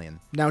 Also an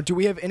alien. Now, do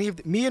we have any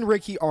of me and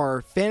Ricky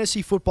are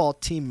fantasy football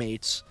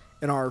teammates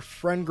in our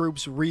friend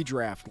group's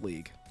redraft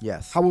league?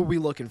 Yes. How are we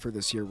looking for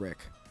this year, Rick?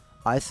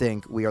 I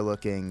think we are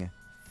looking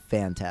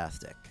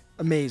fantastic.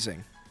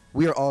 Amazing.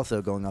 We are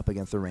also going up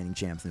against the reigning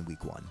champs in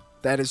week 1.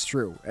 That is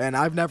true. And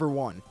I've never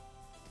won.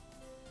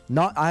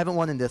 I haven't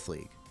won in this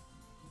league.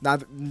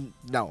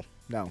 No.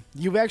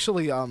 You've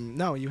actually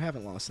no, you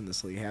haven't lost in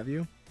this league, have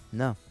you?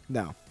 No.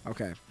 No.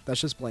 Okay.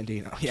 That's just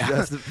Blandino. Yeah.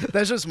 Just-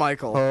 That's just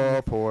Michael.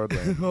 Oh, poor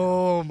Blaine.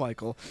 Oh,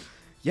 Michael.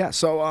 Yeah,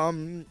 so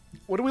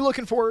what are we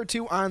looking forward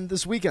to on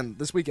this weekend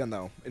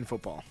though in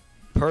football?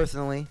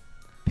 Personally,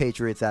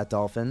 Patriots at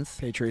Dolphins.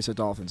 Patriots at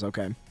Dolphins,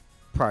 okay.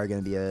 Probably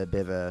going to be a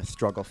bit of a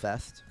struggle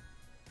fest.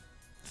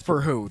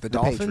 For who? The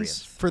Dolphins?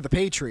 Patriots. For the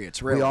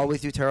Patriots, really. We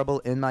always do terrible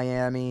in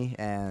Miami,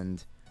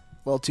 and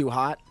a little too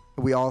hot.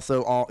 we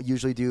also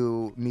usually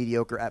do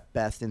mediocre at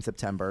best in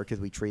September because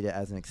we treat it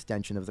as an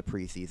extension of the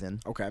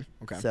preseason. Okay.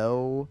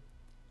 So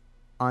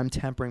I'm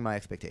tempering my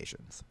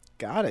expectations.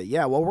 Got it.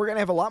 Yeah, well, we're going to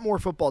have a lot more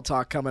football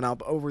talk coming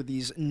up over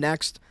these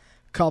next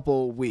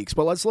couple weeks.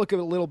 But let's look a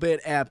little bit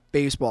at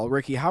baseball.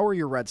 Ricky, how are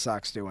your Red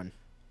Sox doing?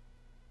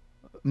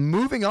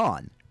 Moving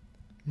on.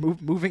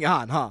 Moving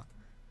on, huh?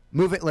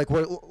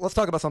 Let's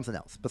talk about something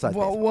else besides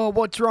baseball. Well,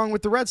 what's wrong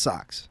with the Red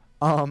Sox?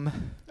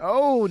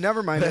 Oh,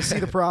 never mind. I see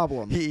the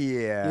problem.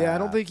 Yeah. Yeah, I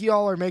don't think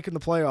y'all are making the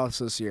playoffs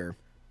this year.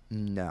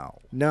 No.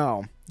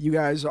 No, you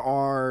guys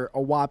are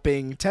a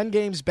whopping 10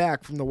 games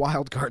back from the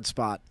wild card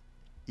spot.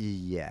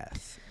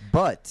 Yes.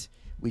 But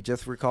we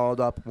just recalled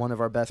up one of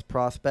our best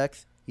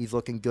prospects. He's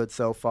looking good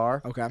so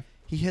far. Okay.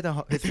 He hit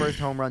his first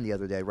home run the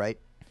other day, right?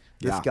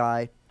 This Yeah.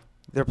 guy,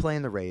 they're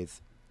playing the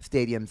Rays.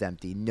 Stadium's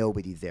empty.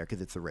 Nobody's there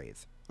because it's the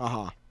Rays.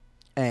 Uh-huh.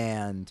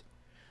 And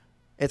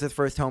it's his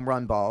first home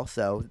run ball,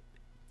 so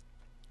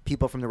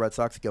people from the Red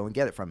Sox go and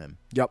get it from him.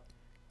 Yep.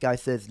 Guy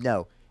says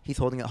no. He's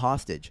holding it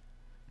hostage.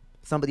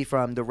 Somebody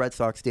from the Red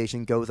Sox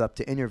station goes up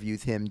to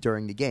interviews him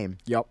during the game.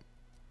 Yep.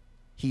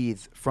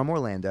 He's from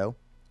Orlando.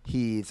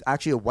 He's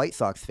actually a White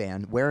Sox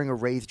fan, wearing a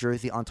Rays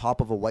jersey on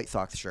top of a White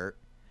Sox shirt.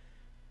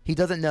 He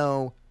doesn't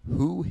know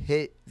who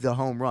hit the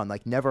home run,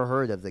 never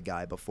heard of the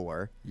guy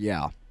before.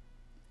 Yeah.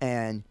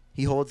 And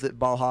he holds the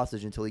ball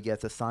hostage until he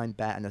gets a signed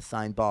bat and a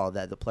signed ball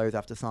that the players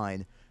have to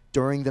sign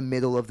during the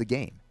middle of the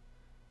game.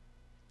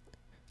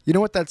 You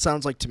know what that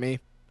sounds like to me?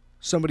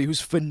 Somebody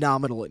who's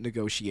phenomenal at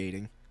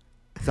negotiating,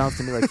 Sounds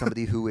to me like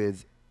somebody who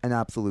is an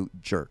absolute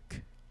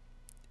jerk.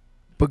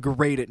 but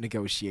great at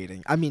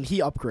negotiating. I mean, he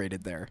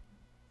upgraded there.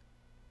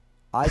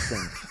 I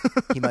think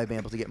he might have been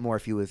able to get more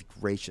if he was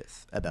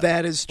gracious about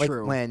That it. is Like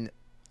true. when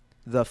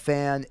the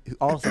fan, who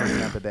also in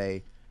Tampa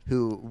Bay,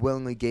 who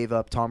willingly gave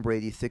up Tom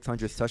Brady's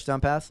 600th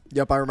touchdown pass,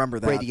 Yep, I remember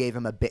that. Brady gave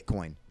him a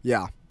Bitcoin.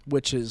 Yeah,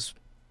 which is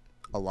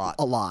A lot.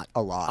 a lot.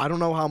 A lot. I don't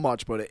know how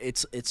much, but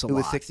it's a It lot.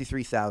 was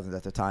 63,000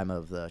 at the time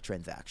of the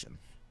transaction.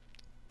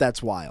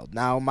 That's wild.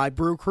 Now, my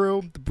Brew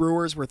crew, the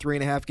Brewers, were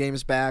 3.5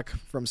 games back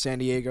from San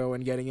Diego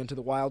and getting into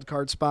the wild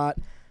card spot.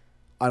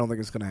 I don't think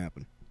it's going to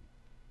happen.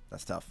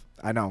 That's tough.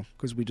 I know,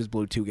 because we just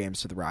blew 2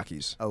 games to the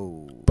Rockies.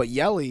 Oh. But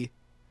Yelly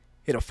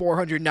hit a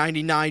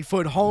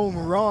 499-foot home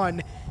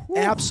run,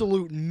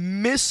 absolute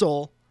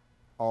missile.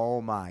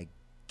 Oh my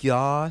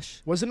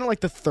gosh. Wasn't it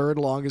like the third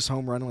longest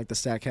home run in like the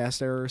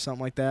StatCast era or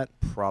something like that?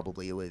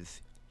 Probably. It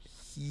was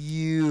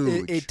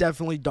huge. It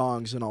definitely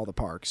dongs in all the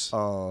parks.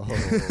 Oh.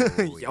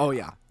 Oh,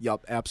 yeah.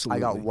 Yup, I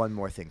absolutely. got one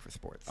more thing for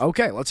sports.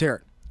 Okay, let's hear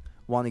it.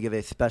 Want to give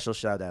a special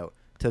shout out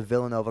to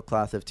Villanova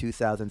class of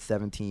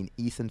 2017,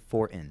 Ethan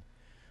Fortin,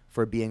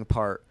 for being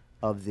part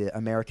of the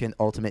American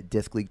Ultimate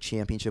Disc League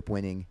Championship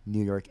winning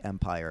New York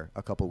Empire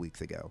a couple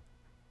weeks ago.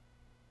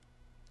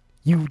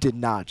 You did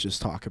not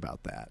just talk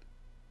about that.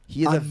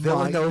 He is a I'm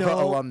Villanova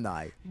no-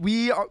 alumni.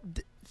 We are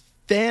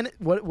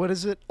what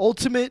is it?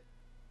 Ultimate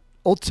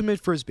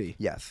Frisbee.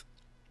 Yes.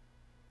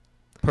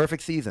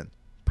 Perfect season.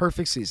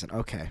 Perfect season.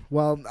 Okay.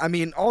 Well, I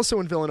mean, also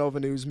in Villanova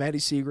news, Maddie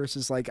Segrist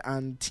is like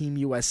on Team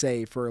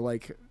USA for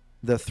like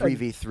The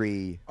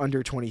 3v3.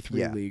 under 23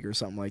 Yeah. league or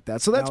something like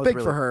that. So that's That was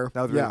big for her.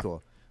 That was really Yeah.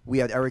 cool. We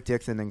had Eric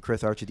Dixon and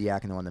Chris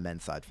Archidiakono on the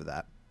men's side for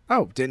that.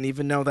 Oh, didn't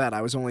even know that.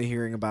 I was only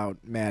hearing about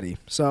Maddie.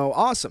 So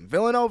awesome.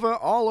 Villanova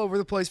all over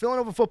the place.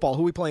 Villanova football.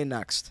 Who we playing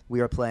next? We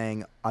are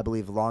playing, I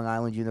believe, Long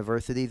Island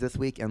University this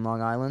week in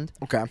Long Island.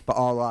 Okay. But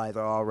all eyes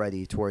are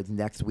already towards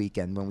next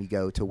weekend when we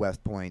go to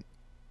West Point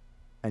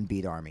and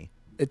beat Army.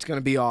 It's going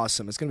to be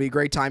awesome. It's going to be a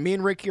great time. Me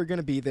and Ricky are going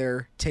to be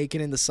there,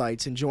 taking in the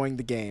sights, enjoying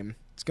the game.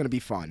 It's going to be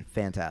fun.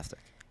 Fantastic.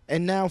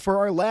 And now for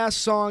our last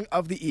song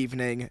of the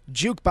evening,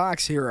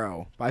 Jukebox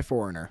Hero by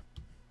Foreigner.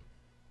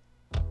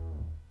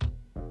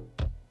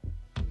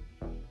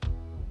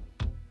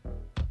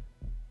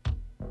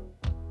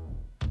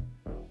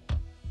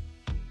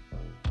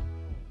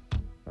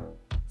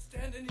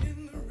 Standing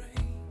in the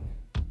rain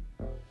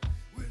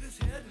with his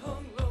head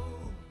hung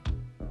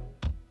low,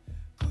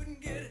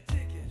 couldn't get a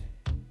ticket.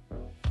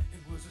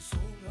 It was a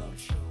sold-out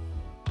show.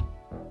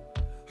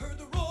 Heard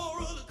the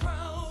roar of the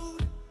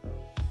crowd.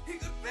 He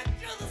could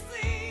picture the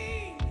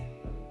scene.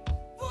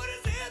 Put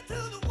his head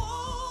to the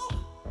wall.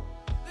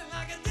 Then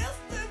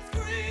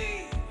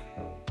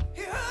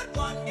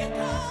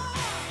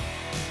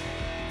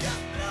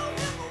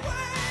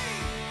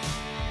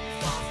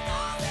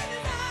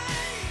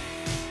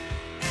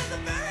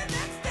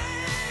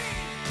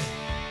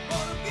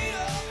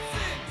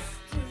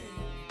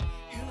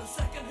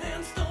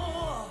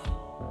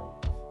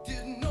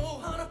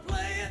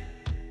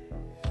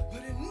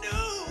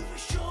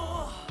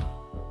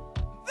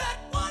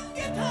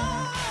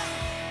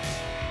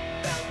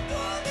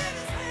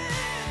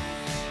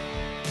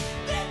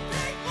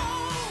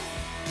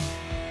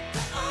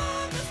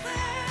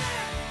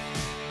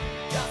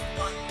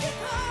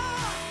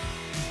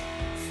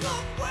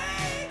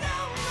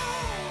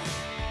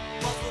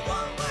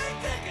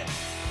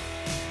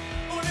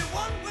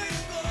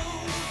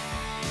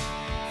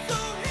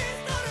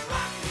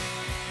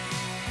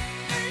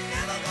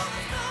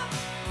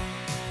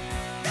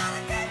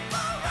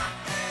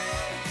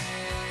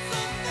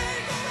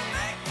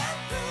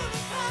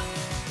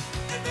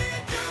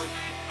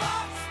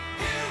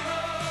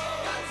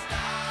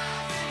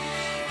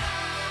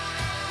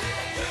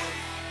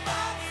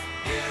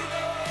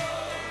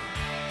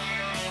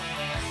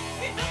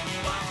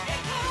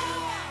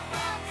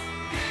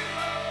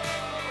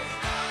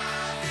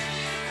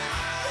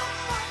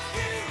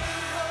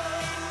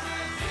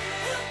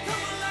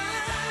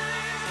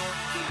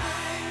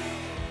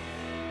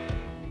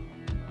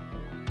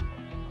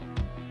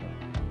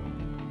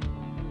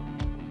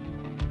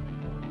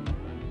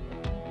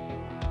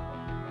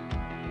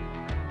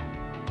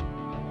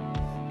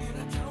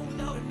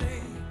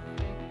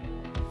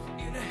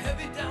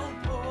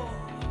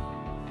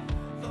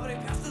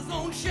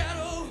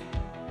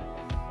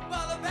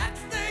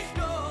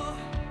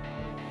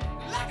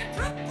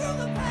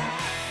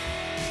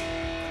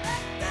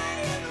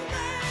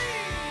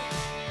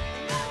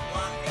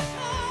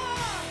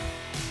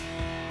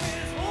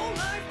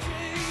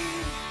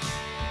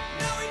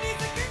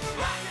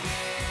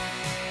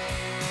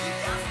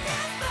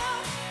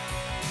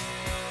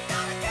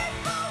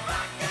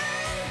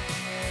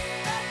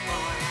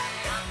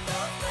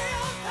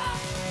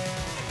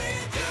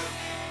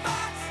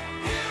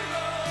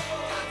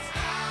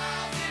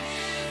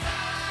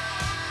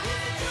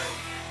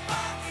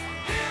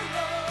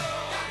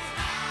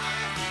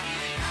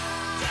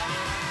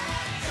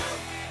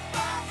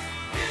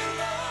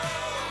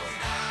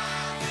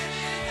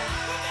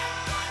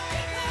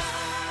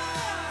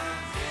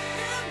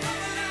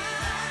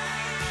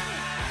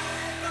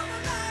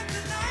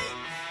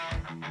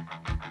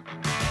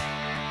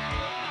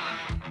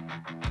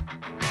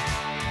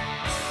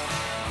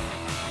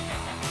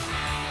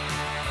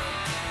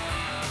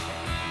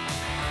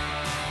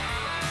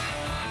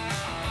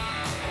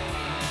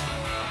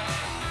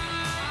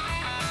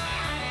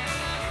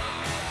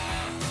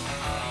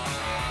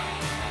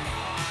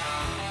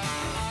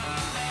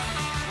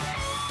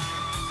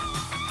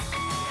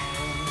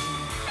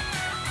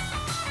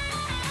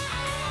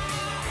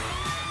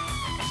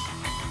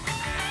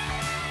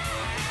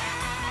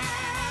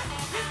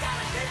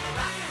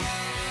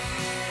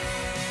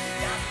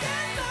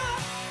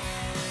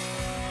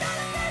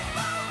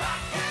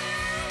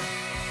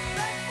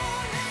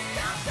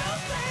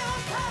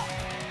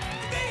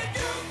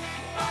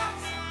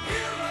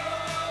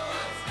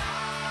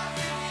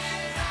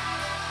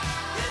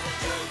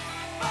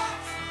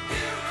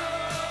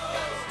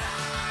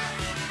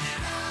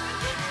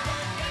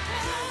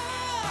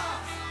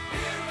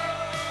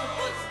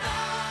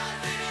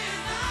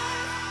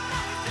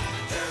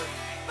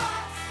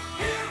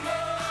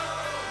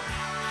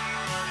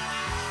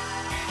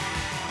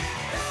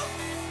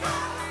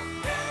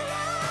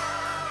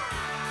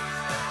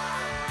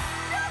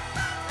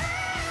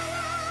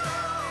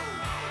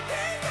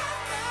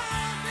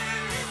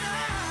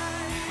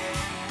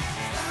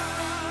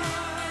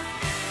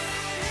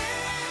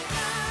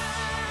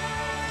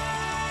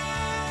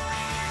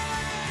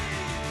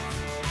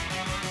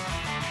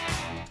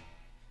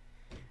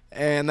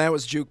man, that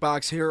was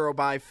Jukebox Hero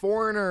by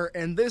Foreigner,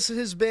 and this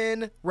has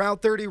been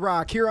Route 30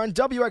 Rock here on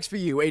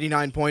WXVU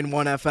 89.1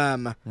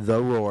 FM.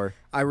 The Roar.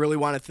 I really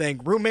want to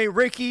thank roommate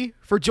Ricky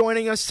for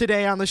joining us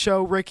today on the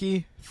show.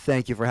 Ricky,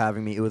 Thank you for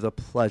having me. It was a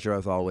pleasure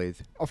as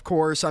always. of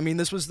course, I mean,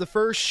 this was the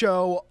first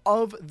show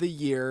of the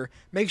year.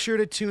 Make sure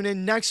to tune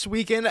in next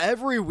week and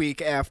every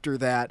week after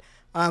that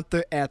on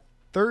Thursdays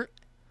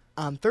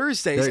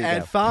There you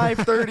at go.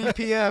 5:30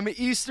 p.m.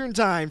 Eastern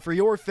Time for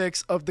your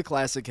fix of the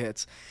classic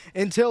hits.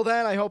 Until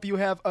then, I hope you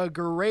have a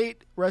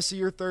great rest of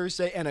your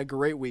Thursday and a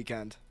great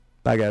weekend.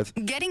 Bye, guys.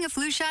 Getting a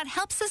flu shot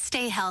helps us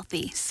stay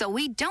healthy so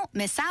we don't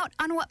miss out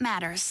on what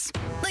matters.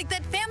 Like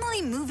that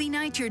family movie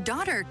night your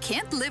daughter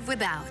can't live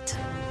without.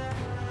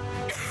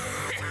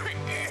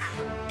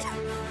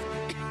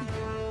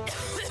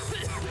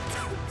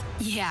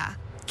 Yeah,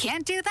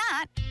 can't do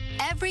that.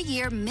 Every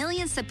year,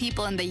 millions of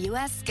people in the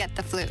U.S. get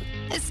the flu.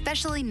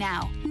 Especially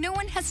now, no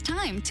one has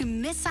time to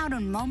miss out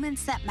on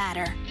moments that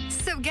matter.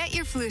 So get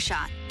your flu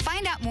shot.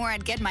 Find out more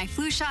at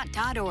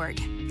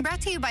getmyflushot.org.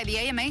 Brought to you by the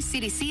AMA,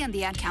 CDC, and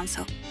the Ad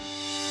Council.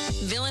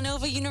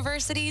 Villanova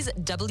University's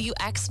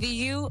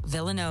WXVU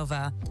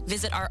Villanova.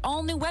 Visit our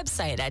all-new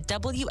website at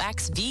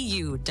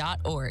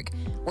WXVU.org.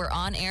 We're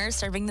on air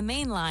serving the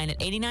main line at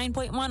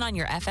 89.1 on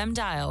your FM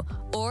dial,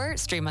 or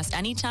stream us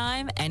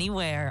anytime,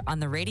 anywhere on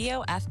the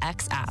Radio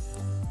FX app.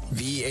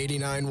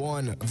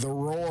 V89.1, The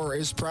Roar,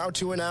 is proud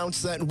to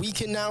announce that we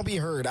can now be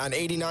heard on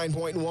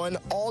 89.1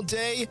 all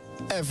day,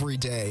 every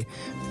day,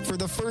 for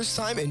the first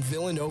time in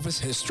Villanova's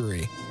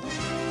history.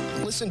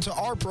 Listen to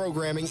our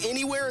programming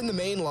anywhere in the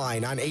main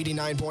line on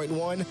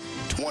 89.1,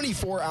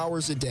 24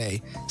 hours a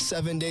day,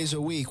 7 days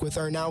a week with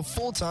our now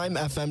full-time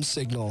FM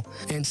signal.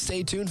 And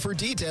stay tuned for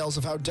details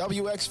of how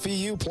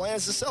WXVU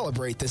plans to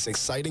celebrate this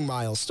exciting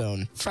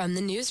milestone. From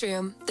the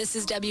newsroom, this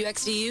is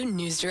WXVU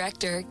News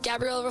Director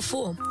Gabrielle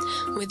Raful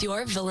with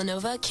your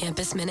Villanova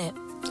Campus Minute.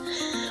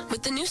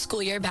 With the new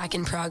school year back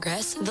in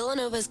progress,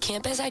 Villanova's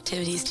campus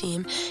activities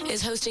team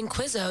is hosting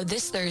Quizzo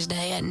this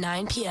Thursday at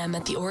 9 p.m.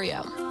 at the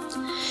Oreo.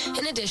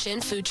 In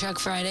addition, Food Truck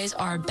Fridays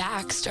are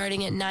back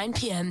starting at 9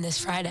 p.m.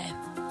 this Friday.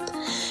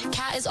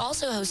 CAT is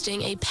also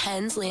hosting a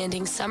Penn's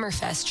Landing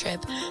Summerfest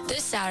trip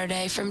this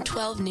Saturday from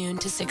 12 noon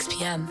to 6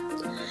 p.m.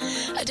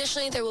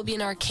 Additionally, there will be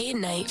an arcade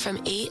night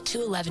from 8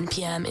 to 11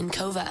 p.m. in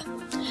Cova.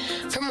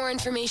 For more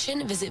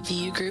information, visit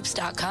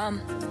vugroups.com.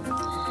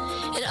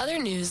 In other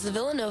news, the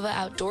Villanova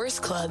Outdoors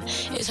Club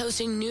is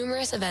hosting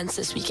numerous events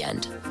this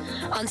weekend.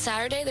 On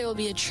Saturday, there will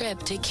be a trip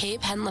to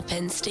Cape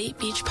Henlopen State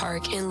Beach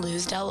Park in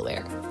Lewes,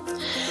 Delaware.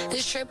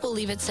 This trip will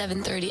leave at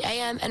 7:30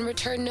 a.m. and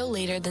return no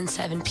later than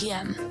 7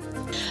 p.m.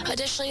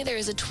 Additionally, there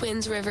is a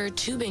Twins River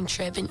tubing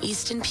trip in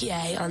Easton,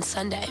 PA on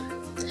Sunday.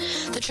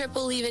 The trip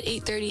will leave at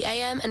 8:30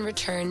 a.m. and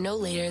return no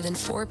later than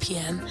 4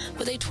 p.m.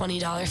 with a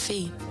 $20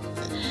 fee.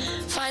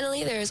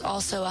 Finally, there is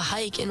also a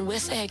hike in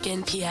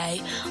Wissahickon, PA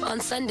on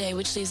Sunday,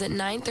 which leaves at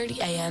 9:30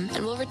 a.m.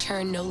 and will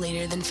return no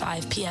later than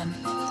 5 p.m.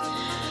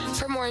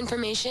 For more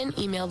information,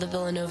 email the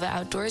Villanova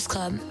Outdoors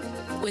Club.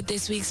 With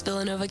this week's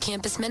Villanova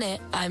Campus Minute,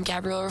 I'm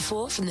Gabrielle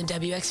Raful from the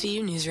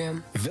WXVU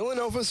Newsroom.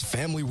 Villanova's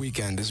Family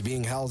Weekend is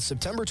being held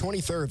September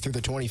 23rd through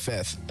the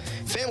 25th.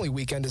 Family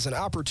Weekend is an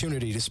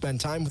opportunity to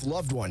spend time with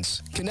loved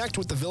ones, connect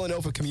with the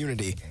Villanova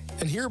community,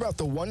 and hear about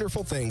the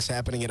wonderful things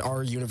happening at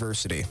our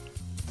university.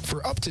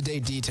 For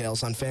up-to-date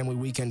details on Family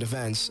Weekend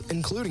events,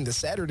 including the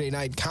Saturday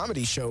night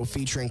comedy show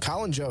featuring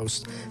Colin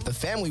Jost, the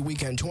Family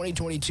Weekend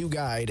 2022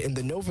 Guide in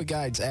the Nova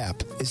Guides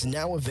app is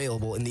now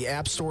available in the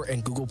App Store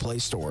and Google Play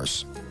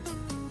stores.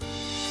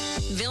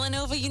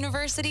 Villanova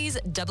University's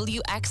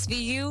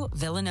WXVU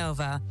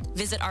Villanova.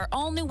 Visit our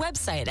all-new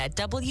website at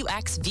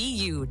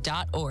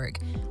WXVU.org.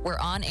 We're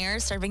on air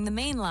serving the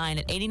main line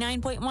at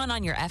 89.1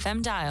 on your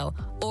FM dial,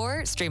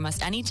 or stream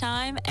us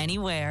anytime,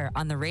 anywhere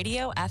on the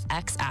Radio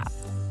FX app.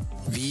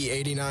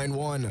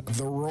 V89.1,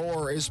 The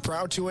Roar, is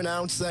proud to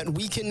announce that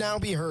we can now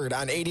be heard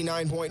on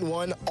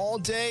 89.1 all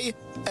day,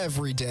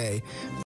 every day.